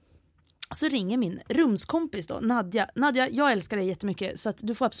 Och så ringer min rumskompis då, Nadja. Nadja, jag älskar dig jättemycket, så att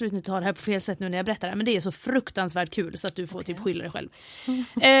du får absolut inte ta det här på fel sätt nu när jag berättar det här. Men det är så fruktansvärt kul så att du får typ skylla dig själv.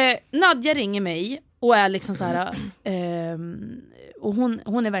 Nadja ringer mig och är liksom så här, och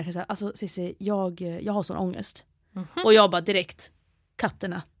hon är verkligen så här, alltså Cissi, jag har sån ångest. Och jag bara direkt,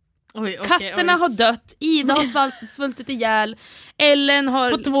 katterna. Katterna har dött, Ida har svultit ihjäl, Ellen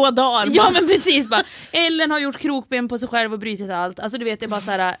har... På 2 dagar. Ja men precis, bara. Ellen har gjort krokben på sig själv och brutit allt. Alltså du vet, det är bara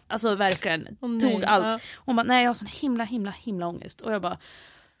så här, alltså verkligen tog allt. Ja. Hon bara, nej jag har sån himla ångest. Och jag bara,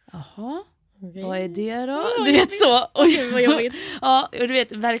 jaha. Okay. Vad är det då? Du vet så. Vad jobbigt. Ja, och du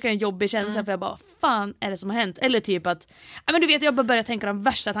vet, verkligen en jobbig känsla för jag bara, fan är det som har hänt? Eller typ att, ja men du vet, jag bara börjar tänka de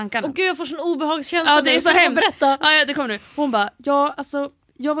värsta tankarna. Gud, jag får sån obehagskänsla. Ja, det är så hemskt. Berätta. Ja, det kommer nu. Hon bara, ja alltså,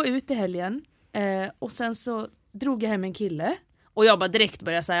 jag var ute i helgen och sen så drog jag hem en kille. Och jag bara direkt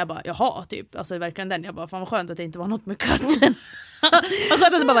började säga, jag bara, jaha, typ. Alltså verkligen den, jag bara, fan vad skönt att det inte var något med katten. Vad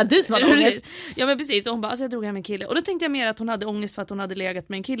skönt att det bara var du som hade ångest. Ja men precis, och hon bara, alltså jag drog hem en kille. Och då tänkte jag mer att hon hade ångest för att hon hade legat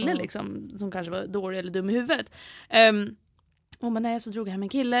med en kille liksom, som kanske var dålig eller dum i huvudet. Hon bara, nej så drog jag hem en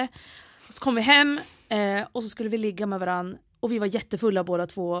kille. Och så kom vi hem och så skulle vi ligga med varann. Och vi var jättefulla båda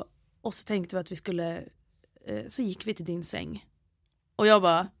två. Och så tänkte vi att vi skulle, så gick vi till din säng. Och jag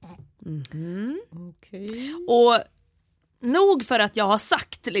bara, okej. Och nog för att jag har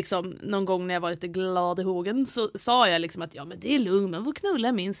sagt liksom, någon gång när jag var lite glad i hågen, så sa jag liksom att ja men det är lugnt, man får knulla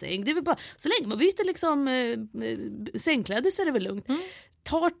i min säng, det är väl bara, så länge man byter liksom sängkläder så är det väl lugnt.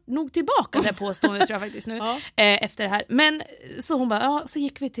 Tar nog tillbaka det påståendet tror jag faktiskt nu efter det här. Men så hon bara, ja så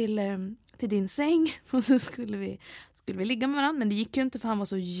gick vi till din säng och så skulle vi ligga med varandra, men det gick ju inte för han var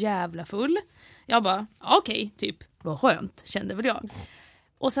så jävla full. Jag bara, okej, typ, vad skönt, kände väl jag.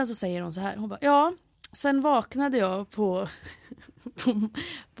 Och sen så säger hon så här, hon bara, ja sen vaknade jag på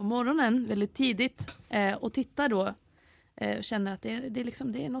morgonen väldigt tidigt och tittar då och känner att det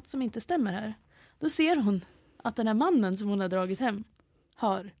är något som inte stämmer här. Då ser hon att den här mannen som hon har dragit hem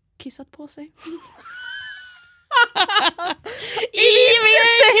har kissat på sig. I min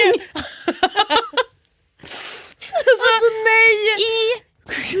säng! Alltså nej!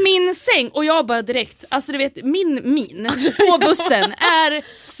 I min säng, och jag bara direkt, alltså du vet, min på bussen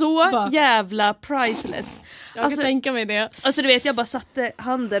är så jävla priceless. Jag kan tänka mig det. Alltså du vet, jag bara satte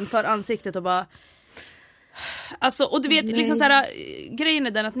handen för ansiktet och bara, alltså, och du vet liksom så här, grejen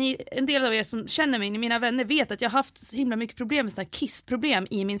är den att en del av er som känner mig, mina vänner, vet att jag har haft så himla mycket problem med såna här kissproblem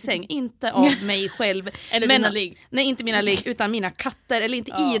i min säng, inte av mig själv eller dina ligg. Nej, inte mina ligg, utan mina katter, eller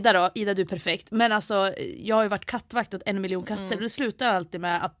inte Ida då, Ida du är perfekt, men alltså jag har ju varit kattvakt åt 1 miljon katter och det slutar alltid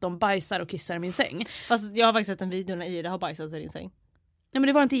med att de bajsar och kissar i min säng. Fast jag har faktiskt sett en video när Ida har bajsat i din säng. Nej men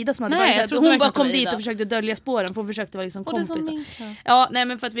det var inte Ida som hade bajsat. Hon bara kom dit och försökte dölja spåren, för hon försökte vara liksom kompis. Ja, nej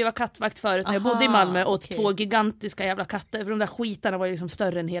men för att vi var kattvakt förut när jag bodde i Malmö och 2 gigantiska jävla katter, för de där skitarna var ju liksom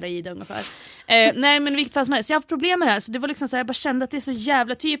större än hela Ida ungefär. Nej men vilket fall som helst, jag har haft problem med det här, så det var liksom så här, jag bara kände att det är så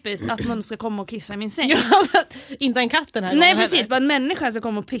jävla typiskt att någon ska komma och kissa i min säng. Inte en katt den här. Nej precis, bara en människa ska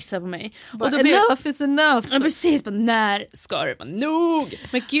komma och pissa på mig. Bara, och då enough is enough. Ja precis, bara när ska det vara nog?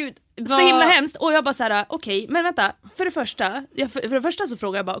 Men gud, så himla hemskt. Och jag bara såhär, okej, men vänta. För det första så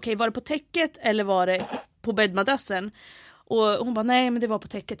frågade jag bara, okej, var det på täcket eller var det på bäddmadrassen? Och hon bara, nej men det var på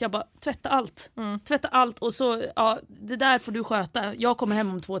täcket. Jag bara, tvätta allt. Tvätta allt och så, ja, det där får du sköta. Jag kommer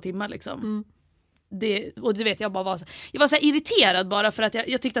hem om 2 timmar liksom. Och du vet, jag var så här irriterad bara för att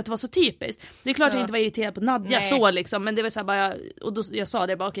jag tyckte att det var så typiskt. Det är klart att jag inte var irriterad på Nadja så liksom, men det var så här bara, och då jag sa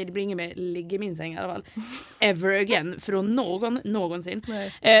det bara, okej, det blir inget mer ligga i min säng i alla fall ever again från någonsin.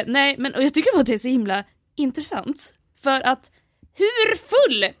 Nej, men och jag tycker att det är så himla intressant för att hur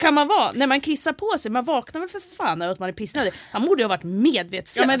full kan man vara när man kissar på sig? Man vaknar väl för fan över att man är pissnödig. Han borde ju ha varit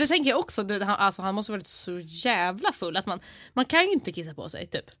medvetslös. Ja men det tänker jag också. Han måste varit så jävla full att man kan ju inte kissa på sig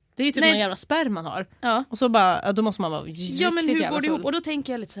typ. Det är ju typ någon jävla sperm man har. Ja. Och så bara, då måste man vara riktigt jävla full. Ja men hur går det ihop? Och då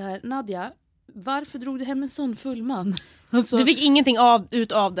tänker jag lite så här, Nadja, varför drog du hem en sån full man? Alltså, du fick ingenting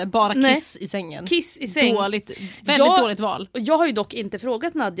ut av det, bara kiss i sängen. Kiss i säng. Väldigt dåligt val. Jag har ju dock inte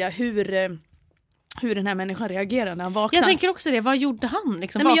frågat Nadja hur den här människan reagerar när han vaknar. Jag tänker också det, vad gjorde han?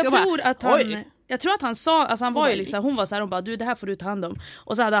 Liksom, nej, men jag tror att han sa, alltså han var ju liksom, hon var så här, hon bara, du det här får du ta hand om.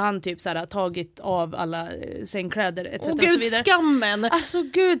 Och så hade han typ så här tagit av alla sängkläder etc. Åh gud, skammen! Alltså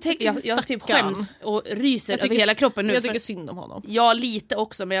gud, jag typ skäms och ryser över hela kroppen nu. Jag tycker synd om honom. Ja, lite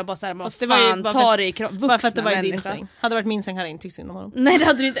också, men jag bara såhär, man fan tar det i kroppen. Bara för att det var i din säng. Hade det varit min säng hade jag inte tyckt synd om honom. Nej, det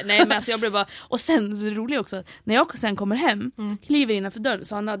hade du inte. Nej, men alltså jag blev bara, och sen så är det roligt också, när jag sen kommer hem, kliver innanför dörren,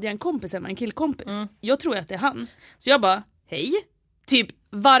 så han hade en kompis hemma, en killkompis. Jag tror att det är han. Så jag bara, hej. Typ,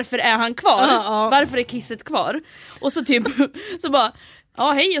 varför är han kvar? Varför är kisset kvar? Och så typ, så bara,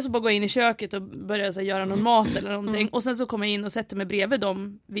 ja hej, och så bara går jag in i köket och börjar så här, göra någon mat eller någonting. Och sen så kommer jag in och sätter mig bredvid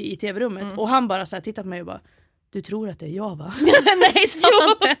dem i tv-rummet. Och han bara så här tittar på mig och bara, du tror att det är jag, va? Nej, sa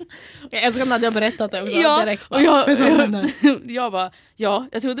han. Jag älskar när jag berättat det också. Ja, direkt. Och jag bara, ja,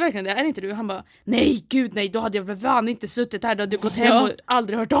 jag trodde verkligen det. Är inte du? Han bara, nej, gud nej, då hade jag väl fan inte suttit här. Då hade jag gått hem och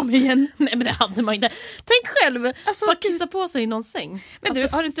aldrig hört om igen. Nej, men det hade man inte. Tänk själv, Alltså, bara kissa på sig i någon säng. Men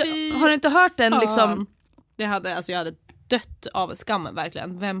alltså, har du inte hört den liksom? Jag hade dött av skammen,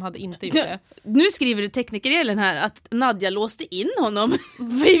 verkgen. Vem hade inte gjort det? Nu skriver du teknikerelen här att Nadja låste in honom.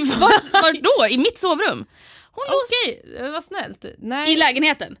 Var då? I mitt sovrum? Okej, det var snällt. Nej. I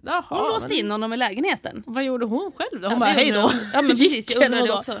lägenheten. Jaha, hon låste in honom i lägenheten. Vad gjorde hon själv då? Hon bara, hej då. Ja, men precis, jag undrar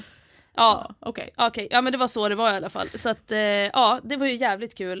det också. Ja, okej. Ja, men det var så det var i alla fall. Så att, ja, det var ju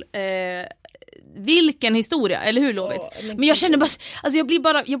jävligt kul. Vilken historia, eller hur, Lovits? Men jag känner bara, alltså jag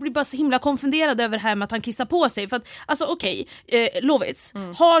blir bara så himla konfunderad över det här med att han kissar på sig. För att, alltså okej, Lovits,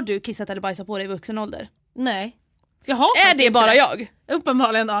 har du kissat eller bajsat på dig i vuxen ålder? Nej. Är det bara jag?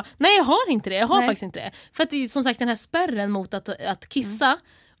 Uppenbarligen, ja. Nej, jag har inte det. Jag har faktiskt inte det. För att det är som sagt den här spärren mot att kissa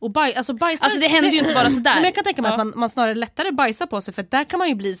och bajsa. Alltså det händer ju inte bara sådär. Men jag kan tänka mig att man snarare lättare bajsar på sig. För där kan man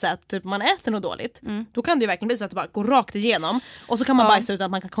ju bli så att typ, man äter något dåligt. Då kan det ju verkligen bli så att det bara går rakt igenom. Och så kan man bajsa utan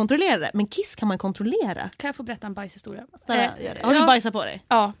att man kan kontrollera det. Men kiss kan man kontrollera. Kan jag få berätta en bajshistoria? Har du bajsat på dig?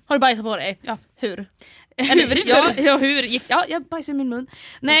 Ja. Har du bajsat på dig? Ja. Hur? Hur gick det? Ja, jag bajsade i min mun.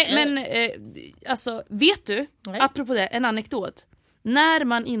 Nej, men alltså, vet du? Nej. Apropå det, en anekdot. När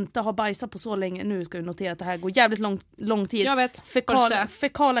man inte har bajsat på så länge, nu ska vi notera att det här går jävligt lång tid. Jag vet.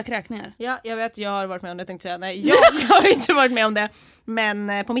 Fekala kräkningar. Ja, jag vet, jag har varit med om det, tänkte jag. Nej, jag har inte varit med om det.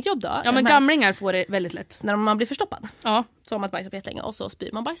 Men på mitt jobb då. Ja, men gamlingar får det väldigt lätt. När man blir förstoppad. Ja. Så har man bajsat på jättelänge och så spyr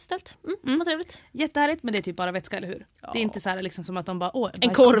man bajs istället. Vad trevligt. Jättehärligt, men det är typ bara vätska, eller hur? Ja. Det är inte så här liksom som att de bara,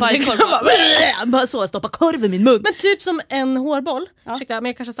 en korv liksom. Bara så, stoppa korv i min mun. Men typ som en hårboll. Ursäkta, men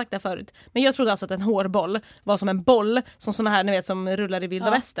jag kanske har sagt det förut. Men jag trodde alltså att en hårboll var som en boll. Som såna här, ni vet, som rullar i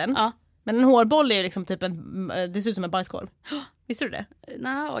vilda västern. Ja. Men en hårboll är ju liksom typ det ser ut som en bajskorv. Visste du det?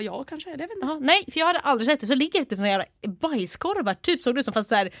 Nej, ja, kanske. Jag vet inte. Nej, för jag hade aldrig sett det. Så ligger det typ några jävla bajskorvar. Typ såg det ut som fast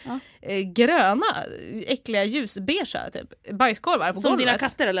så här, gröna, äckliga ljusbeige typ. Bajskorvar på som golvet. Som dina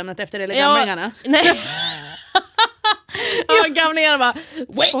katter har lämnat efter, eller gamlingarna? Nej. Ja, gamlingarna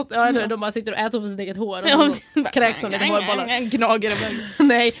bara de bara sitter och äter på sitt eget hår och kräks som lite hårbollar. Gnager.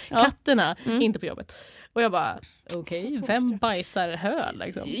 Nej, katterna, inte på jobbet. Och jag bara, okej, vem bajsar höl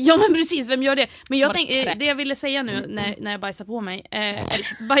liksom? Ja, men precis, vem gör det? Men jag det jag ville säga nu när jag bajsar på mig,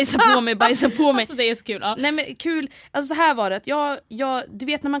 bajsar på mig. Alltså det är så kul. Ja. Nej, men kul. Alltså så här var det. Jag du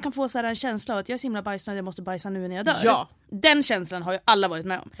vet när man kan få så här en känsla av att jag är så himla bajsnödig, jag måste bajsa nu när jag dör. Ja. Den känslan har ju alla varit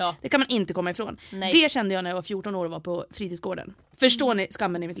med om. Ja. Det kan man inte komma ifrån. Nej. Det kände jag när jag var 14 år och var på fritidsgården. Förstår ni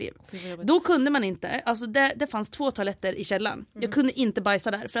skammen i mitt liv? Då kunde man inte, alltså det fanns 2 toaletter i källaren. Jag kunde inte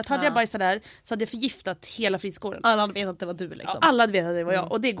bajsa där. För att hade jag bajsat där så hade jag förgiftat hela fritidsgården. Alla hade vetat att det var du liksom. Ja, alla hade vetat att det var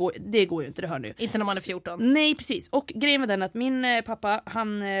jag. Och det går ju inte, det hör nu. Inte när man är 14. Nej, precis. Och grejen var den att min pappa,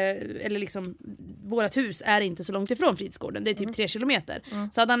 han, eller liksom vårat hus är inte så långt ifrån fritidsgården. Det är typ 3 kilometer.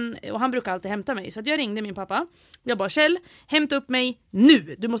 Så han brukar alltid hämta mig. Så att jag ringde min pappa. Jag bara, Kjell, hämta upp mig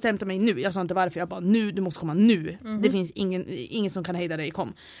nu. Du måste hämta mig nu. Jag sa inte varför, jag bara, nu, du måste komma nu. Det finns ingen som kan hejda dig,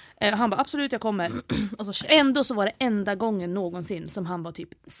 kom. Han bara, absolut, jag kommer. Alltså, ändå så var det enda gången någonsin som han var typ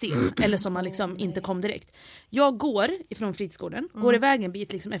sen. Eller som han liksom inte kom direkt. Jag går ifrån fritidsgården, går iväg en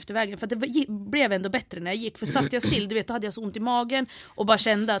bit liksom efter vägen. För att det blev ändå bättre när jag gick. För satt jag still, du vet, då hade jag så ont i magen. Och bara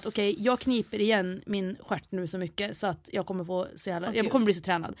kände att okej, jag kniper igen min stjärt nu så mycket. Så att jag kommer få så jävla, jag kommer bli så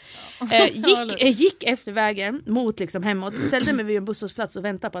tränad. Gick efter vägen mot liksom hemåt. Ställde mig vid en busshållplats och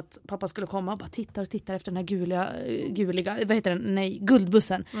väntade på att pappa skulle komma. Och bara tittar efter den här guliga, vad heter den? Nej,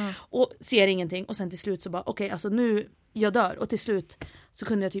 guldbussen. Och ser ingenting. Och sen till slut så bara, okej, alltså nu jag dör. Och till slut så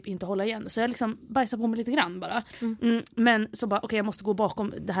kunde jag typ inte hålla igen. Så jag liksom bajsade på mig lite grann bara. Men så bara, okej, jag måste gå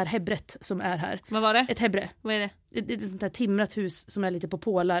bakom det här hebbret som är här. Vad var det? Ett hebbre. Vad är det? Det är ett sånt här timrat hus som är lite på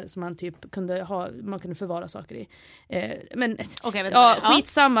pålar som man typ kunde förvara saker i. Men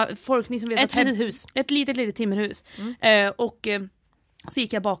skitsamma. Folk, ni som vet, ett litet hus. Ett litet timmerhus. Och så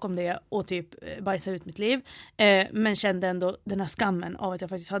gick jag bakom det och typ bajsade ut mitt liv. Men kände ändå den här skammen av att jag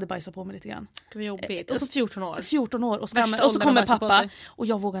faktiskt hade bajsat på mig lite grann. Och så 14 år. 14 år och skammen. Och så kommer pappa och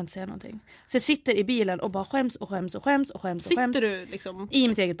jag vågar inte säga någonting. Så jag sitter i bilen och bara skäms. Sitter du liksom i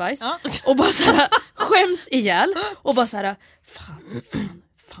mitt eget bajs? Ja. Och bara så här skäms ihjäl. Och bara så här,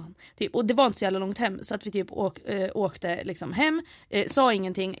 fan. Typ. Och det var inte så jävla långt hem. Så att vi typ åkte liksom hem. Sa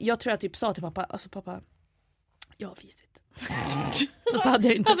ingenting. Jag tror jag typ sa till pappa, alltså pappa, jag har fisit. Hade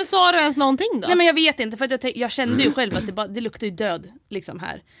jag inte. Varför sa du ens någonting då? Nej, men jag vet inte, för att jag kände ju själv att det luktar ju död liksom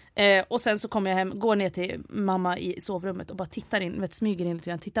här. Och sen så kommer jag hem, går ner till mamma i sovrummet och bara tittar in, smyger in lite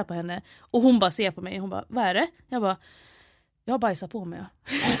grann, tittar på henne. Och hon bara ser på mig och hon bara, vad är det? Jag jag har bajsat på mig.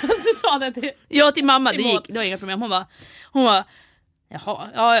 Du sa det till... Ja, till mamma, det var inga problem. Hon var jaha,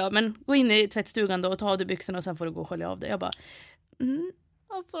 ja, men gå in i tvättstugan då och ta av dig byxorna och sen får du gå och skölja av dig. Jag bara,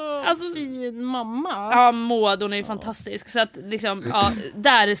 Alltså fin mamma. Ja, Maud, hon är ju fantastisk. Så att liksom, ja,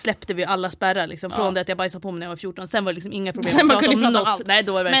 där släppte vi alla spärrar liksom, från det att jag bajsade på mig när jag var 14. Sen var det liksom inga problem att prata om något. Allt. Nej,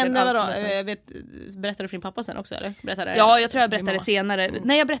 då var det verkligen men allt. Berättade du för din pappa sen också, eller? Ja, jag tror jag berättade senare.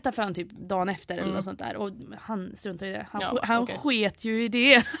 Nej, jag berättade för han typ dagen efter eller något sånt där. Och han struntade i det. Han sket ju i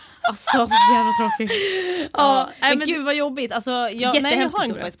det. Alltså, så jävla tråkigt. Men gud vad jobbigt. Alltså, jag har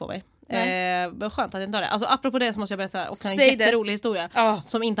inte bajs på mig. Vad skönt att jag inte har det. Alltså apropå det så måste jag berätta också en jätterolig historia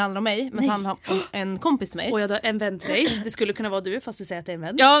som inte handlar om mig, men som handlar om en kompis till mig. Och jag har en vän till dig. Det skulle kunna vara du fast du säger att det är en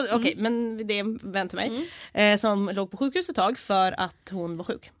vän. Ja, okej, men det är en vän till mig som låg på sjukhus ett tag för att hon var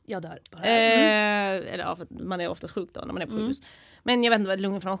sjuk. Jag dör bara. Eller ja, för man är oftast sjuk då när man är på sjukhus. Men jag vet inte vad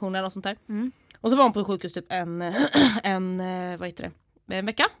lunginflammation eller något sånt där. Och så var hon på sjukhus typ en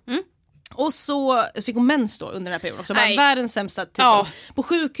vecka. Och så fick hon mens då under den här perioden också. Bara världens sämsta typ. På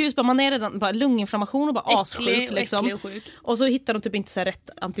sjukhus, man är redan bara lunginflammation och bara assjuk liksom. Och så hittade de typ inte så här rätt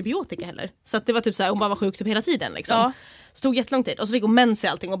antibiotika heller. Så att det var typ så här, hon bara var sjuk typ hela tiden liksom. Så tog jättelång tid. Och så fick hon mens i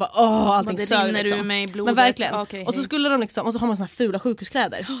allting och bara allting sög liksom. Men verkligen. Och så skulle de liksom, och så har man såna här fula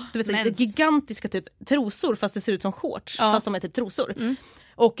sjukhuskläder. Du vet, gigantiska typ trosor fast det ser ut som shorts fast de är typ trosor.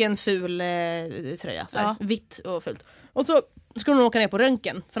 Och en ful tröja så här, vitt och fult. Och så skulle hon åka ner på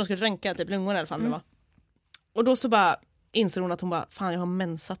röntgen för de skulle röntga typ lungorna i alla fall det var. Och då så bara inser hon att hon bara fan jag har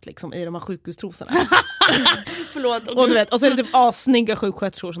mensat liksom i de här sjukhustrosorna. Förlåt. Och du vet, och så är det typ assnygga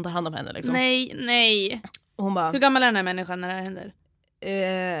sjuksköterskor som tar hand om henne liksom. Nej. Och hon bara, hur gammal är den här människan när det här händer?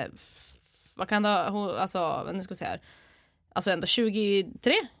 Vad kan det alltså nu ska vi se här. Alltså ändå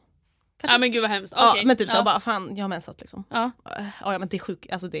 23. Ja men gud vad hemskt. Ja, men typ så bara fan jag har mensat liksom. Ja men det är sjuk,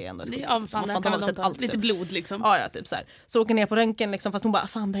 alltså det är ändå sjukt. Ja fan det kan man ta lite blod liksom. Ja typ så här. Så åker ner på röntgen liksom fast hon bara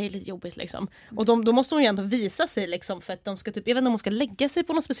fan det är lite jobbigt liksom. Och då måste hon ju ändå visa sig liksom för att de ska typ jag vet inte om hon ska lägga sig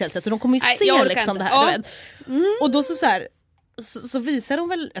på något speciellt sätt så de kommer ju se liksom det här du vet. Och då så här så visar hon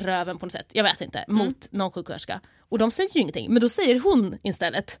väl röven på något sätt. Jag vet inte mot någon sjuksköterska och de säger ju ingenting men då säger hon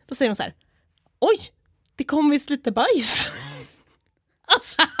istället. Då säger hon så här: "Oj, det kom visst lite bajs."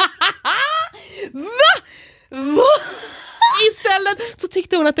 Alltså Va? Istället så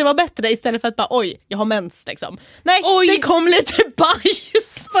tyckte hon att det var bättre istället för att bara oj, jag har mens liksom. Nej, det kom lite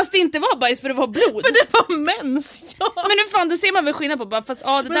bajs. Fast det inte var bajs för det var blod. För det var mens, ja. Men nu fan, det ser man väl skillnad på bara fast det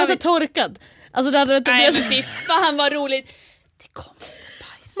men där alltså torkad. Alltså det hade inte nej, fy fan vad roligt. Det kom lite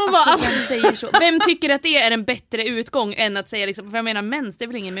bajs. Man bara, alltså, vem säger så? Vem tycker att det är en bättre utgång än att säga liksom, för jag menar mens, det är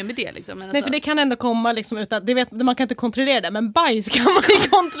väl ingen mer med det liksom. Men nej alltså, för det kan ändå komma liksom utan det vet man kan inte kontrollera det, men bajs kan man ju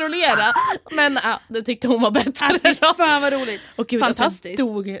kontrollera. Men det tyckte hon var bättre. Fy fan vad roligt. Och gud, fantastiskt. Alltså,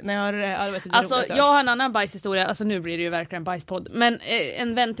 jag dog när jag jag har en annan bajshistoria. Alltså nu blir det ju verkligen bajspodd. Men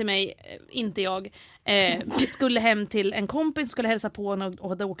en vän till mig, inte jag, skulle hem till en kompis, skulle hälsa på honom och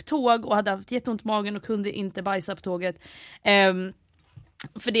hade åkt tåg och hade haft jätteont i magen och kunde inte bajsa på tåget.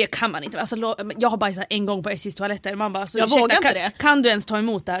 För det kan man inte. Alltså, jag har bajsat en gång på SJs toaletter. Man bara, jag vågar inte det. Kan du ens ta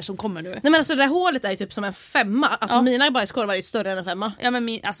emot det här som kommer nu? Nej men alltså det där hålet är ju typ som en 5. Alltså mina bajskorvar är större än en 5. Ja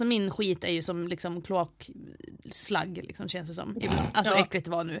men min skit är ju som liksom kloakslagg liksom, känns det som. Alltså äckligt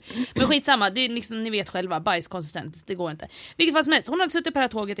det var nu. Men skitsamma, det är liksom, ni vet själva, bajskonsistent, det går inte. Vilket fall som helst, hon hade suttit på det här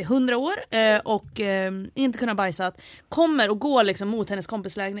tåget i 100 år och inte kunnat bajsa. Kommer och går liksom mot hennes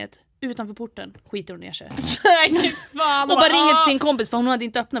kompis lägenhet. Utanför porten skiter hon ner sig. Och bara ringer till sin kompis för hon hade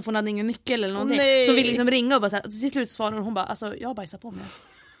inte öppnat för hon hade ingen nyckel eller någonting. Så vill liksom ringa och bara så här, och till slut svarar hon bara alltså jag bajsar på mig.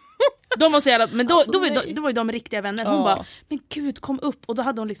 De var så jävla, men då var ju de riktiga vänner. Hon bara men gud kom upp och då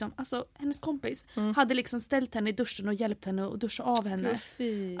hade hon liksom alltså hennes kompis hade liksom ställt henne i duschen och hjälpt henne och duscha av henne.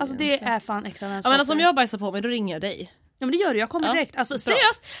 Alltså det är fan äkta vänskap. Ja men alltså om jag bajsar på mig då ringer jag dig. Ja men det gör du, jag kommer direkt. Alltså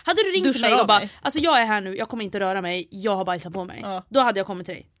seriöst, hade du ringt till mig och bara alltså jag är här nu, jag kommer inte röra mig, jag har bajsat på mig. Då hade jag kommit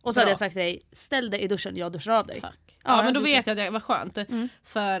till dig. Och så hade jag sagt till dig, ställ dig i duschen, jag duschar av dig. Tack. Ja men då vet jag att det var skönt.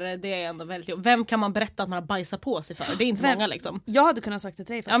 För det är ändå väldigt jobbigt. Vem kan man berätta att man har bajsat på sig för? Det är inte många liksom. Jag hade kunnat sagt det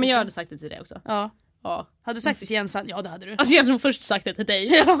till dig faktiskt. Ja men jag hade sagt det till dig också. Ja. Hade du sagt det till Jensan? Ja det hade du. Alltså jag hade nog först sagt det till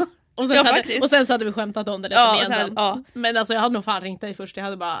dig. Ja. Och sen så hade vi skämtat om det där men alltså jag hade nog fan ringt dig först. Jag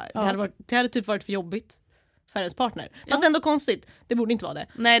hade bara, det hade typ varit för jobbigt för ens partner. Fast ändå konstigt. Det borde inte vara det.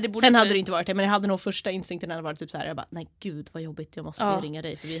 Nej, det borde sen hade det inte varit det. Men jag hade nog första instinkten när det var typ så här. Jag bara, nej gud vad jobbigt. Jag måste ringa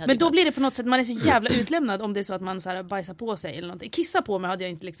dig. För vi hade men då blir det på något sätt, man är så jävla utlämnad om det är så att man så här bajsar på sig eller någonting. Kissa på mig hade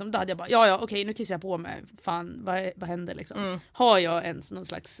jag inte liksom. Då hade jag bara, okej, nu kissar jag på mig. Fan, vad händer liksom? Har jag ens någon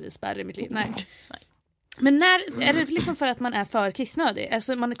slags spärr i mitt liv? Nej. Men när är det liksom för att man är för kissnödig?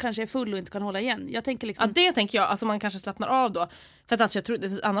 Alltså man kanske är full och inte kan hålla igen. Jag tänker liksom... Ja, det tänker jag. Alltså man kanske slappnar av då. För att alltså, jag tror,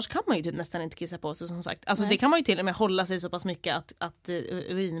 annars kan man ju typ nästan inte kissa på sig som sagt. Alltså det kan man ju till och med hålla sig så pass mycket att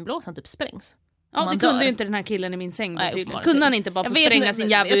urinblåsan typ sprängs. Ja, det kunde ju inte den här killen i min säng då, tydligen. Kunde han inte bara få spränga sin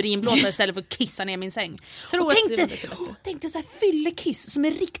jävla urinblåsa istället för att kissa ner min säng? Och tänkte så här fyllekiss som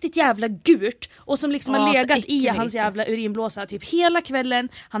är riktigt jävla gurt och som liksom har legat i hans jävla urinblåsa typ hela kvällen.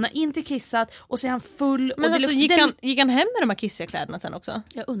 Han har inte kissat och så är han full. Men och alltså, gick han hem med de här kissiga kläderna sen också?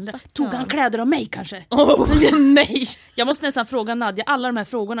 Jag undrar. Tog han kläder av mig kanske? Nej! Jag måste nästan fråga Nadja. Alla de här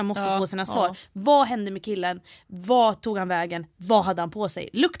frågorna måste få sina svar. Vad hände med killen? Vad tog han vägen? Vad hade han på sig?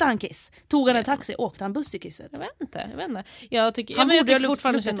 Luktade han kiss? Tog han en taxi? Åkte han buss i kisset? Jag vet inte. Jag tycker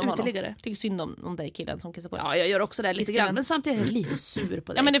fortfarande synd om honom. Jag tycker synd om dig killen som kissar på dig. Ja, jag gör också det lite grann. Men samtidigt är jag lite sur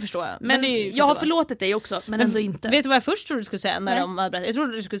på dig. Ja, men det förstår jag. Men jag har förlåtit dig också, men ändå inte. Vet du vad jag först trodde du skulle säga när de hade berättat? Jag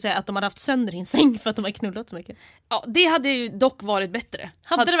trodde du skulle säga att de hade haft sönder din säng för att de har knullat så mycket. Ja, det hade ju dock varit bättre.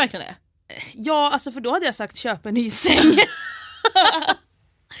 Hade det verkligen det? Ja, alltså för då hade jag sagt köp en ny säng.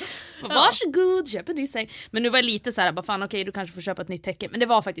 Varsågod, köp en ny säng. Men nu var jag lite så här, bara fan okej, du kanske får köpa ett nytt täcke. Men det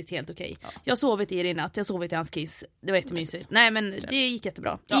var faktiskt helt okej. Jag sovit i det i natt, jag sovit i hans kiss. Det var jättemysigt. Nej men det gick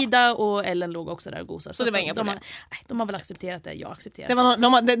jättebra. Ida och Ellen låg också där och gosade. Så det var inga problem. De har väl accepterat det, jag accepterat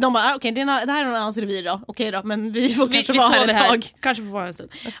det. De bara, okej, det här är någon annans revir då. Okej då, men vi får kanske vara här ett tag. Kanske får vara en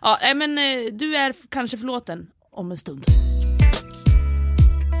stund. Ja, men du är kanske förlåten om en stund.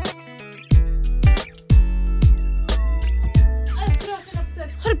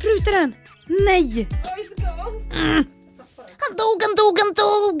 Har du prutat den? Nej! Han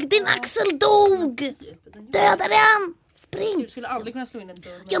dog! Din axel dog! Dödade han! Spring! Du skulle aldrig kunna slå in en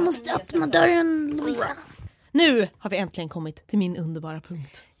dörr. Jag måste öppna dörren. Nu har vi äntligen kommit till min underbara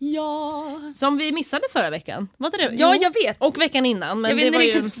punkt. Ja. Som vi missade förra veckan. Var det? Ja, jag vet. Och veckan innan. Men jag vet inte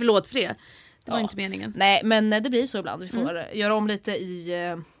riktigt, förlåt för det. Det var inte meningen. Nej, men det blir så ibland. Vi får göra om lite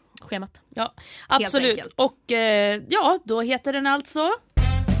i schemat. Ja, absolut. Och då heter den alltså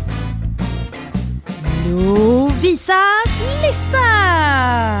Lovisas lista!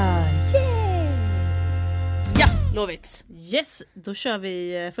 Yeah! Ja, Lovits. Yes, då kör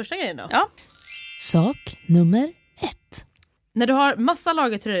vi första grejen då. Ja. Sak nummer 1. När du har massa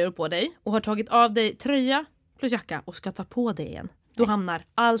lagertröjor på dig och har tagit av dig tröja plus jacka och ska ta på dig igen, då hamnar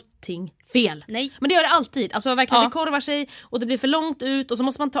allting fel. Nej. Men det gör det alltid. Alltså verkligen, det korvar sig och det blir för långt ut och så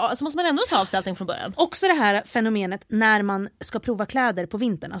måste man ändå ta av sig allting från början. Också det här fenomenet när man ska prova kläder på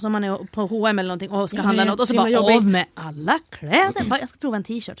vintern. Alltså om man är på H&M eller någonting och ska handla något och så bara av med alla kläder. Jag ska prova en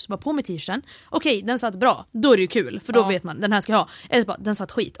t-shirt, så bara på med t-shirten. Okej, den satt bra. Då är det ju kul, för då vet man, den här ska jag ha. Eller bara, den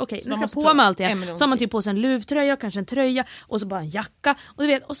satt skit. Okej, nu ska jag på med allt igen. Så har man typ på sig en luvtröja, kanske en tröja och så bara en jacka. Och du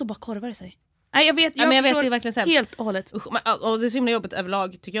vet, och så bara korvar det sig. Nej, jag vet det är verkligen sämst. Helt och hållet. Och det är så himla jobbigt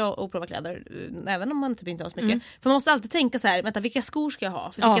överlag tycker jag att prova kläder, även om man typ inte har så mycket. För man måste alltid tänka så här, vänta, vilka skor ska jag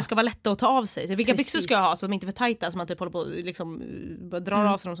ha? För vilka ska vara lätta att ta av sig? Så vilka byxor ska jag ha så de inte är för tajta, så man typ håller på liksom drar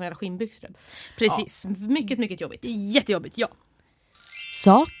av sig dem som jävla skinnbyxor. Precis. Ja, mycket jobbigt. Jättejobbigt, ja.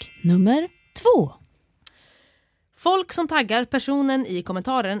 Sak nummer 2. Folk som taggar personen i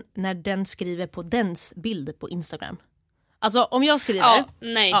kommentaren när den skriver på dens bild på Instagram. Alltså om jag skriver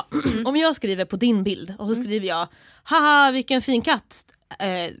om jag skriver på din bild och så skriver jag haha vilken fin katt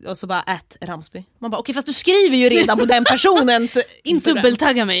och så bara Ramsby. Man bara okej, fast du skriver ju redan på den personens Instagram.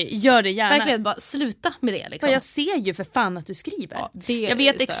 Dubbeltagga mig, gör det gärna. Verkligen, bara sluta med det liksom. Jag ser ju för fan att du skriver. Jag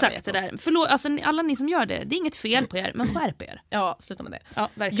vet exakt det där. Förlåt, alltså alla ni som gör det är inget fel på er, men skärp er. Ja, sluta med det. Ja,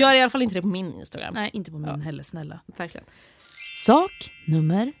 gör i alla fall inte det på min Instagram. Nej, inte på min heller, snälla. Verkligen. Sak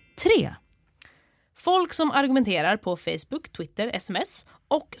nummer 3. Folk som argumenterar på Facebook, Twitter, sms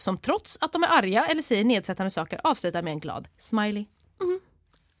och som trots att de är arga eller säger nedsättande saker avslutar med en glad smiley.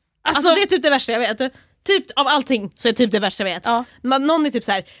 Alltså det är typ det värsta jag vet. Typ av allting så är det typ det värsta jag vet. Någon är typ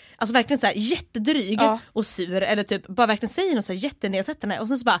så här, alltså verkligen så här jättedryg och sur eller typ bara verkligen säger något så här jättenedsättande och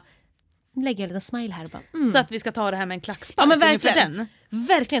så bara lägger jag en liten smile här och bara, så att vi ska ta det här med en klackspark. Ja men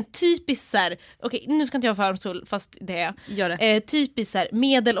verkligen typiskt så här. Okej, nu ska inte jag vara för fast det är. Gör det. Typiskt så här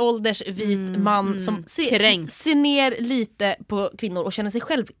medelålders vit man som ser ner lite på kvinnor och känner sig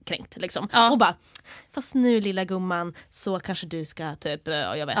själv kränkt liksom. Och bara, fast nu lilla gumman så kanske du ska typ,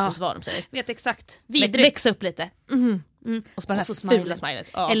 jag vet inte vad de säger. Vet exakt. Vidrigt. Växa upp lite. Och så bara så fula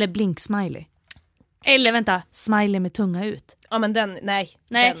smilet. Eller blink-smiley. Eller vänta, smiley med tunga ut. Ja men den, nej.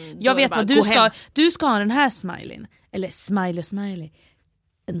 Jag vet vad du ska ha den här smileyn. Eller smiley.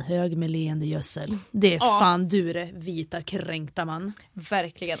 en hög med leende gödsel. Det är fan du det vita kränkta man.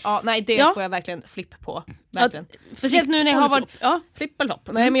 Verkligen. Ja, nej, det får jag verkligen flipp på. Verkligen. Speciellt nu när jag har varit flipp eller hopp.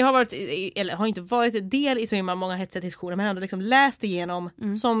 Nej, men jag har varit eller har inte varit del i så himla många hetsiga diskussioner, men ändå liksom läst igenom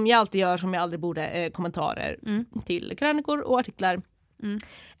som jag alltid gör, som jag aldrig borde, kommentarer till krönikor och artiklar.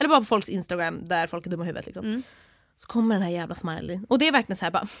 Eller bara på folks Instagram där folk är dumma i huvudet liksom. Så kommer den här jävla smileyn. Och det är verkligen så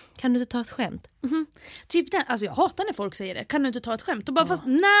här bara, kan du inte ta ett skämt? Typ den, alltså jag hatar när folk säger det. Kan du inte ta ett skämt? Och bara, fast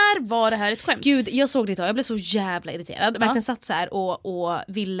när var det här ett skämt? Gud, jag såg det idag. Jag blev så jävla irriterad. Verkligen satt så här och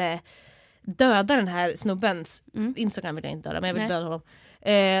ville döda den här snubbens Instagram vill jag inte döda, men jag vill döda honom.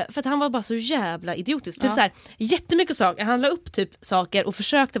 För att han var bara så jävla idiotisk. Typ så här, jättemycket saker. Han la upp typ saker och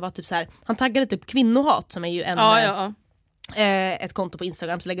försökte vara typ så här. Han taggade typ kvinnohat, som är ju en... ett konto på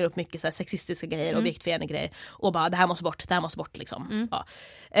Instagram som lägger upp mycket så här sexistiska grejer, objektförande grejer, och bara det här måste bort liksom.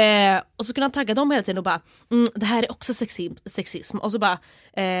 Och så kunde han tagga dem hela tiden och bara det här är också sexism, och så bara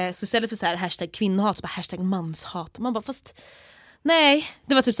så istället för så här hashtag kvinnohat så bara hashtag manshat. Man bara fast nej,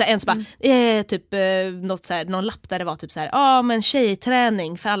 det var typ så här en så bara typ något så här, någon lapp där det var typ så här men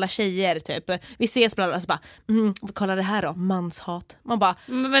tjejträning för alla tjejer typ. Vi ses bla bla, så bara kolla det här då, manshat. Man bara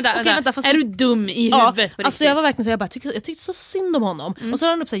men vänta, fast är du dum i huvudet på alltså jag var verkligen så jag tyckte så synd om honom. Och så har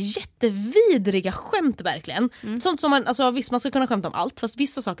han upp så här jättevidriga skämt verkligen. Sånt som man, alltså visst man ska kunna skämta om allt, fast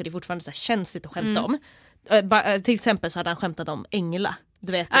vissa saker är fortfarande så här känsligt att skämta om. Till exempel så hade han skämtat om Engla.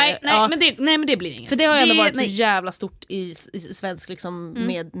 Du vet, nej, men det blir inget. För det har ju ändå varit så jävla stort i svensk liksom,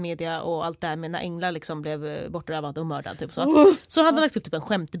 media och allt det här med när Engla liksom blev bortrövad och mördad typ så. Så hade han lagt upp typ en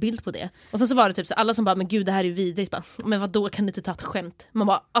skämtbild på det. Och sen så var det typ så alla som bara, men gud det här är ju vidrigt. Bara, men vadå, kan du inte ta ett skämt? Man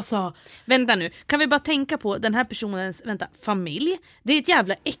bara, alltså... Vänta nu, kan vi bara tänka på den här personens familj? Det är ett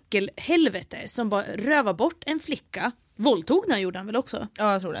jävla äckelhelvete som bara rövar bort en flicka. Våldtogna gjorde han väl också?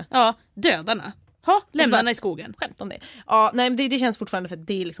 Ja, jag tror det. Ja, dödarna. Lämnarna i skogen. Skämt om det. Ja, nej, men det känns fortfarande för att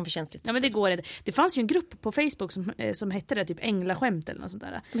det är liksom för känsligt. Ja, men det går inte. Det fanns ju en grupp på Facebook som hette det typ änglaskämt eller något sånt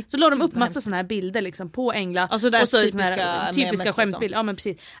där. Så la de upp massa såna här bilder liksom på ängla, alltså och så typiska skämtbilder. Liksom. Ja, men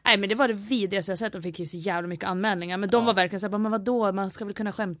precis. Nej, men det var det vidrigaste jag sett. De fick ju så jävla mycket anmälningar, men de var verkligen så här, men vadå, man ska väl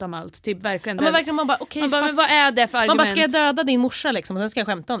kunna skämta om allt. Typ verkligen. Ja, men verkligen man bara okej, men vad är det för argument? Man bara, ska jag döda din morsa liksom och sen ska jag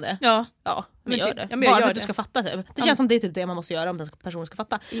skämta om det? Ja. Men gör det. Bara för att du ska fatta typ. Det känns som det är typ det man måste göra om den personen ska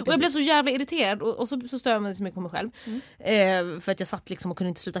fatta. Och jag blev så jävla irriterad och så stör jag mig så mycket på mig själv. För att jag satt liksom och kunde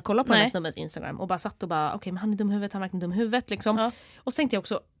inte sluta kolla på den här snubbens Instagram och bara satt och bara okej, men han är dum i huvudet, han är verkligen dum i huvudet liksom. Och så tänkte jag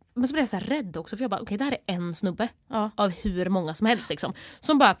också, men så blev jag så här rädd också, för jag bara okej, det här är en snubbe av hur många som helst liksom.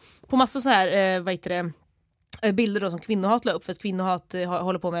 Som bara på massa så här vad heter det, bilder då som kvinnohat la upp, för att kvinnohat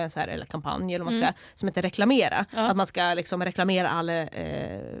håller på med en så här, eller kampanj eller vad man ska säga, som heter reklamera. Att man ska liksom reklamera all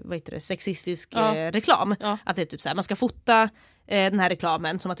vad heter det, sexistisk reklam. Att det är typ så här, man ska fota den här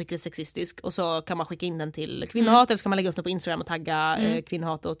reklamen som man tycker är sexistisk och så kan man skicka in den till kvinnohat eller så kan man lägga upp den på Instagram och tagga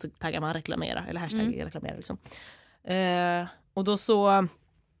kvinnohat och så taggar man reklamera eller hashtag reklamera liksom. Och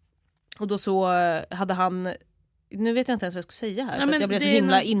då så hade han, nu vet jag inte ens vad jag ska säga här, för att jag blev så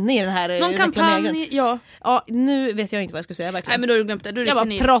himla inne i den här någon kampanj, ja, nu vet jag inte vad jag ska säga verkligen. Nej, men då har du glömt det. Då är det jag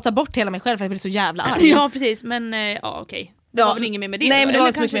bara pratar bort hela mig själv för jag blir så jävla arg. Ja, precis, men okej. Det var väl inget mer med det. Nej, men det var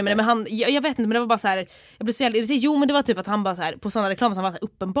inte mycket mer med det, men han, jag vet inte, men det var bara så här, jag blev så jävla irriterad. Jo, men det var typ att han bara så här, på sådana reklam som var så här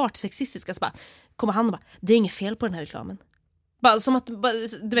uppenbart sexistiska, så bara kommer han och bara, det är inget fel på den här reklamen. Bara som att, bara,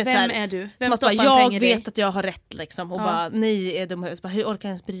 du vet, vem så här, är du? Vem som att bara, jag vet att jag har rätt liksom, och bara, nej är de bara, hur orkar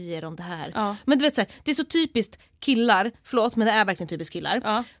jag ens bry er om det här? Men du vet så här, det är så typiskt killar, förlåt men det är verkligen typiskt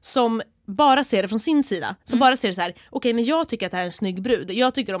killar som bara ser det från sin sida, som bara ser det så här, okej, men jag tycker att det här är en snygg brud,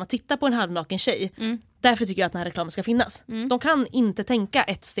 jag tycker om att titta på en halvnaken tjej, därför tycker jag att den här reklamen ska finnas. De kan inte tänka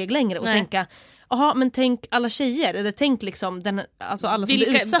ett steg längre och tänka, jaha, men tänk alla tjejer, eller tänk liksom den, alltså alla som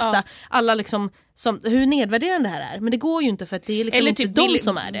blir utsatta, alla liksom som, hur nedvärderande det här är, men det går ju inte för att det är liksom eller inte typ de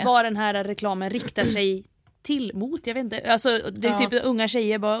som är det. Vad den här reklamen riktar sig till mot, jag vet inte, alltså det är typ unga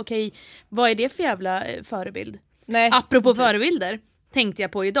tjejer bara, okej, vad är det för jävla förebild? Nej. Apropå förebilder tänkte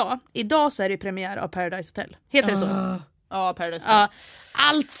jag på idag så är det premiär av Paradise Hotel, heter det så? Ja, Paradise Hotel.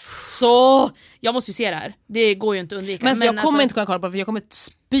 Alltså, jag måste ju se det här, det går ju inte att undvika, men jag kommer inte kunna kolla på det för jag kommer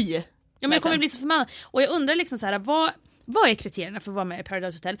spy. Ja, men jag kommer bli så förbannad. Och jag undrar liksom så här, vad är kriterierna för att vara med i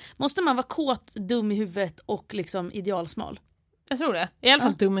Paradise Hotel? Måste man vara kåt, dum i huvudet och liksom idealsmal? Jag tror det. I alla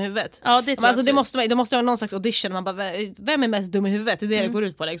fall dum i huvudet. Ja, det tror alltså, det måste vara någon slags audition. Man bara, vem är mest dum i huvudet? Det är det det går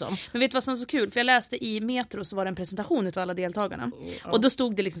ut på liksom. Men vet du vad som är så kul? För jag läste i Metro, så var det en presentation av alla deltagarna. Och då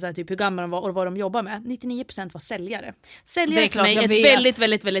stod det liksom så här, typ hur gamla de var och vad de jobbar med. 99% var säljare. Säljare för mig är ett väldigt,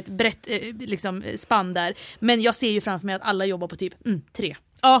 väldigt, väldigt brett liksom, spann där. Men jag ser ju framför mig att alla jobbar på typ 3.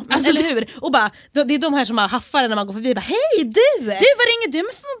 Ja, alltså, eller hur? Och bara, det är de här som bara haffar när man går förbi. Bara, hej du! Du, vad ringer du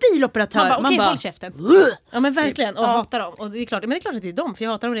med för mobiloperatör? Man bara, håll käften. Ja men verkligen, och hatar dem. Och det är klart att det är dem, för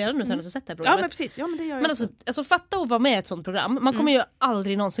jag hatar dem redan nu för att jag sett det här programmet. Ja men precis, ja men det gör jag. Men alltså fatta att vara med i ett sånt program. Man kommer ju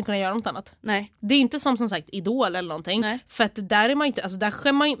aldrig någonsin kunna göra något annat. Nej. Det är inte som sagt Idol eller någonting. Nej. För att där är man inte, alltså där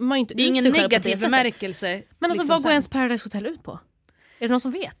skämmer man inte. Det är ingen negativ bemärkelse. Men alltså vad går ens Paradise Hotel ut på? Är det någon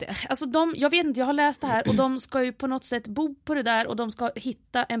som vet det? Alltså jag vet inte, jag har läst det här och de ska ju på något sätt bo på det där och de ska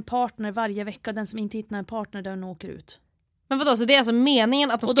hitta en partner varje vecka. Den som inte hittar en partner, den åker ut. Men vadå, så det är alltså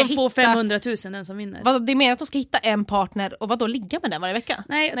meningen att de ska hitta... Och de får 500 000 den som vinner. Vadå, det är meningen att de ska hitta en partner och vadå, ligga med den varje vecka?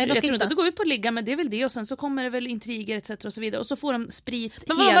 Nej, jag tror inte att det går ut på att ligga, men det är väl det. Och sen så kommer det väl intriger etc. och så vidare. Och så får de sprit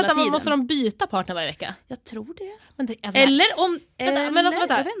hela tiden. Måste de byta partner varje vecka? Jag tror det. Men det alltså, eller om...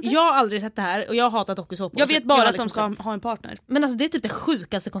 vänta. Jag har aldrig sett det här och jag har hatat dokusåpor. Jag vet bara att de ska ha en partner. Men alltså det är typ det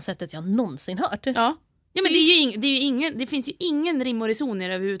sjukaste konceptet jag någonsin hört. Ja men det finns ju ingen rim och reson i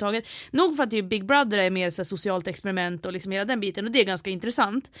det överhuvudtaget. Nog för att Big Brother är mer så socialt experiment och liksom hela den biten, och det är ganska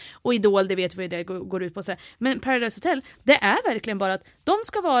intressant. Och Idol, det vet vi det går ut på så. Men Paradise Hotel, det är verkligen bara att de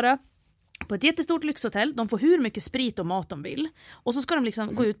ska vara på ett jättestort lyxhotell, de får hur mycket sprit och mat de vill. Och så ska de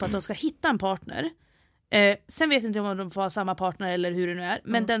liksom gå ut på att de ska hitta en partner. Sen vet jag inte om de får ha samma partner eller hur det nu är.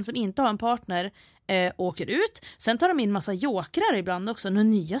 Men den som inte har en partner åker ut. Sen tar de in massa jokrar ibland också. Några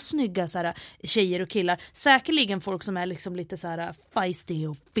nya snygga såhär, tjejer och killar. Säkerligen folk som är liksom lite såhär feisty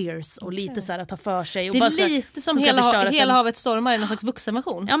och fierce och lite såhär tar för sig. Och det är bara lite som hela havet stormar i någon slags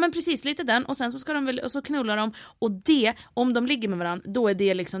vuxenversion. Ja men precis, lite den. Och sen så ska de väl, och så knullar de. Och det, om de ligger med varandra, då är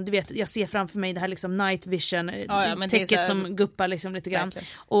det liksom, du vet, jag ser framför mig det här liksom night vision täcket som guppar liksom lite grann. Verkligen.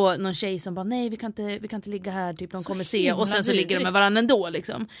 Och någon tjej som bara, nej vi kan inte ligga här, typ de kommer se. Och sen så ligger de med varandra ändå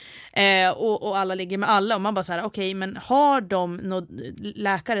liksom. Och alla ligger med alla och man bara såhär, okej, men har de någon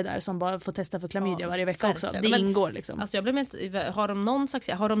läkare där som bara får testa för klamydia varje vecka också? Det ingår liksom. Alltså jag blev har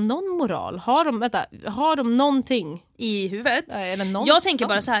de någon moral? Har de någonting i huvudet? Jag tänker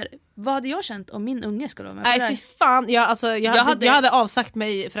bara så här, vad hade jag känt om min unge skulle vara med? Nej fy fan, jag hade avsagt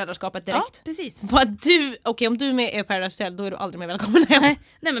mig föräldraskapet direkt. Ja, precis. Om du är med i Paradise Hotel, då är du aldrig mer välkommen hem.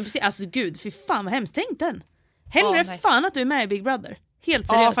 Nej men precis, alltså gud, fy fan vad hemskt, tänk den. Hellre fan att du är med i Big Brother. Helt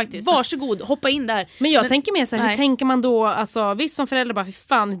seriöst, faktiskt. Varsågod, hoppa in där. Men jag tänker mer så här, hur tänker man då, alltså visst som förälder bara, fy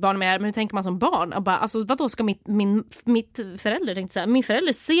fan mitt barn är med här, men hur tänker man som barn? Och bara, alltså vadå ska mitt förälder, tänkte så här, min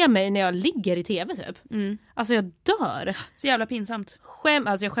förälder ser mig när jag ligger i tv typ. Alltså jag dör. Så jävla pinsamt.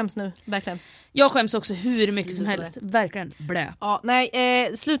 Alltså jag skäms nu, verkligen. Jag skäms också hur mycket som helst, verkligen, blä. Ja,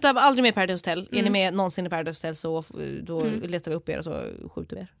 nej, sluta aldrig med Paradise Hotel. Är ni med någonsin i Paradise Hotel så då letar vi upp er och så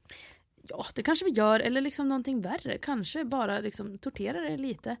skjuter vi er. Ja, det kanske vi gör, eller liksom någonting värre. Kanske bara liksom tortera det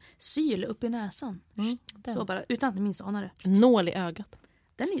lite. Syl upp i näsan. Så bara, utan att minst ana det. Nål i ögat.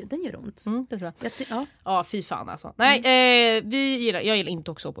 Den gör ont. Det tror jag. Ja, fy fan alltså. Nej, jag gillar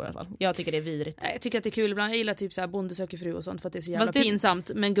inte också på det i alla fall. Jag tycker det är vidrigt. Nej, jag tycker att det är kul ibland. Jag gillar typ så här Bonde söker fru och sånt för att det är så jävla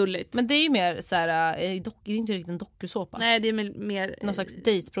pinsamt men gulligt. Men det är ju mer så här, det är inte riktigt en dokusåpa. Nej, det är mer någon slags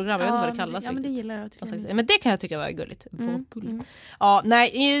dejtprogram, jag vet inte vad det kallas. Ja, men det gillar jag. Men det kan jag tycka var gulligt. Ja,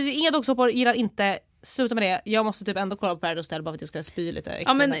 nej, inga dokusåpor, gillar inte. Sluta med det, jag måste typ ändå kolla på Paradise Hotel bara för att jag ska spy lite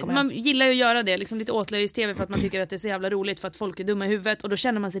extra. Ja men man gillar ju att göra det, liksom lite åtlöjs-tv för att man tycker att det är så jävla roligt för att folk är dumma i huvudet och då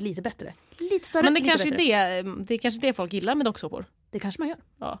känner man sig lite bättre. Lite större, men det är kanske det folk gillar med dokusåpor. Det kanske man gör.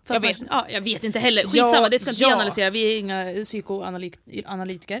 Ja, jag vet inte heller. Skitsamma, det ska inte vi analysera. Vi är inga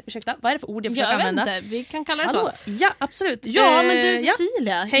psykoanalytiker. Ursäkta, vad är det för ord jag försöker använda? Inte. Vi kan kalla det så. Ja, absolut. Ja, men du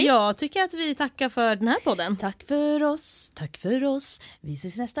Cecilia, jag tycker att vi tackar för den här podden. Tack för oss. Vi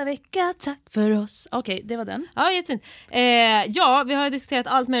ses nästa vecka. Tack för oss. Okej, det var den. Ja, jättefint. Vi har diskuterat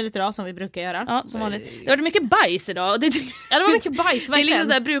allt möjligt idag som vi brukar göra. Ja, som vanligt. Det var mycket bajs idag. Det var mycket bajs, verkligen. Det är liksom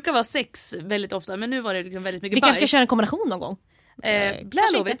så här, brukar vara sex väldigt ofta, men nu var det liksom väldigt mycket vi bajs. Vi kanske ska köra en kombination någon gång.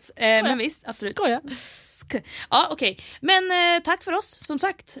 Blärlovits, men visst, absolut. Skoja. Ja, okej. Men tack för oss, som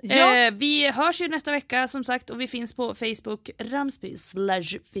sagt. Ja. Vi hörs ju nästa vecka, som sagt, och vi finns på Facebook,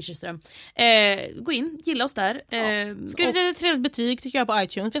 Ramsby/Fischerström. Gå in, gilla oss där. Skriv ett trevligt betyg, tycker jag, på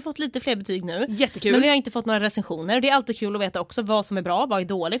iTunes. Vi har fått lite fler betyg nu. Jättekul. Men vi har inte fått några recensioner. Det är alltid kul att veta också vad som är bra, vad är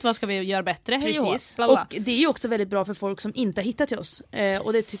dåligt, vad ska vi göra bättre. Precis. Och det är ju också väldigt bra för folk som inte har hittat till oss.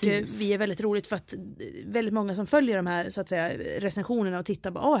 Och det tycker vi är väldigt roligt för att väldigt många som följer de här, så att säga, recensionerna och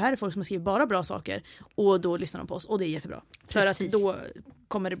tittar på, här är folk som har skrivit bara bra saker. Och då lyssnar de på oss och det är jättebra. Precis. För att då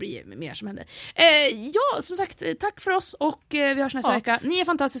kommer det bli mer som händer. Ja, som sagt, tack för oss och vi hörs nästa vecka. Ni är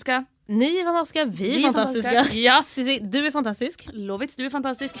fantastiska. Ni är fantastiska, vi är fantastiska. Ja. Du är fantastisk. Lovits, du är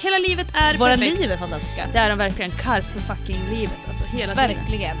fantastisk. Hela livet är våra perfekt. Liv är fantastiska. Det är de verkligen, karp för fucking livet. Alltså hela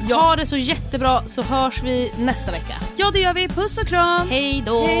verkligen. Ja. Ha det så jättebra så hörs vi nästa vecka. Ja, det gör vi. Puss och kram. Hej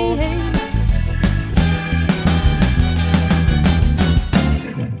då. Hej, hej.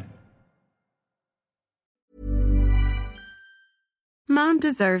 Mom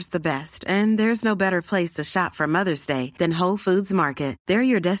deserves the best, and there's no better place to shop for Mother's Day than Whole Foods Market. They're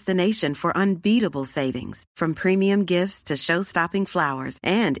your destination for unbeatable savings, from premium gifts to show-stopping flowers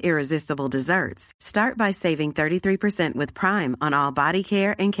and irresistible desserts. Start by saving 33% with Prime on all body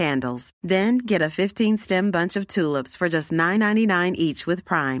care and candles. Then get a 15-stem bunch of tulips for just $9.99 each with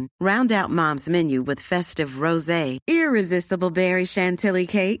Prime. Round out Mom's menu with festive rosé, irresistible berry chantilly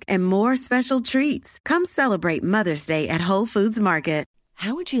cake, and more special treats. Come celebrate Mother's Day at Whole Foods Market.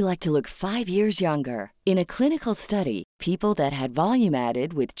 How would you like to look 5 years younger? In a clinical study, people that had volume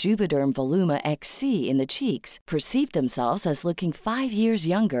added with Juvederm Voluma XC in the cheeks perceived themselves as looking 5 years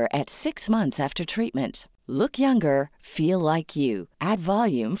younger at 6 months after treatment. Look younger, feel like you. Add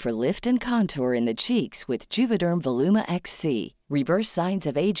volume for lift and contour in the cheeks with Juvederm Voluma XC. Reverse signs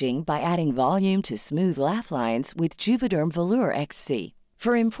of aging by adding volume to smooth laugh lines with Juvederm Volure XC.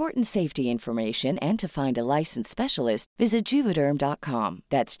 For important safety information and to find a licensed specialist, visit Juvederm.com.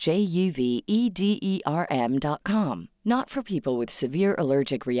 That's JUVEDERM.com. Not for people with severe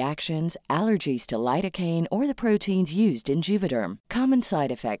allergic reactions, allergies to lidocaine, or the proteins used in Juvederm. Common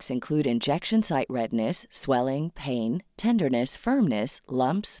side effects include injection site redness, swelling, pain, tenderness, firmness,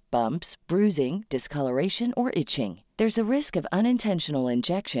 lumps, bumps, bruising, discoloration, or itching. There's a risk of unintentional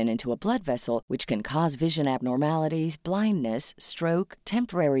injection into a blood vessel, which can cause vision abnormalities, blindness, stroke,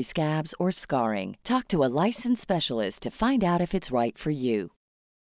 temporary scabs, or scarring. Talk to a licensed specialist to find out if it's right for you.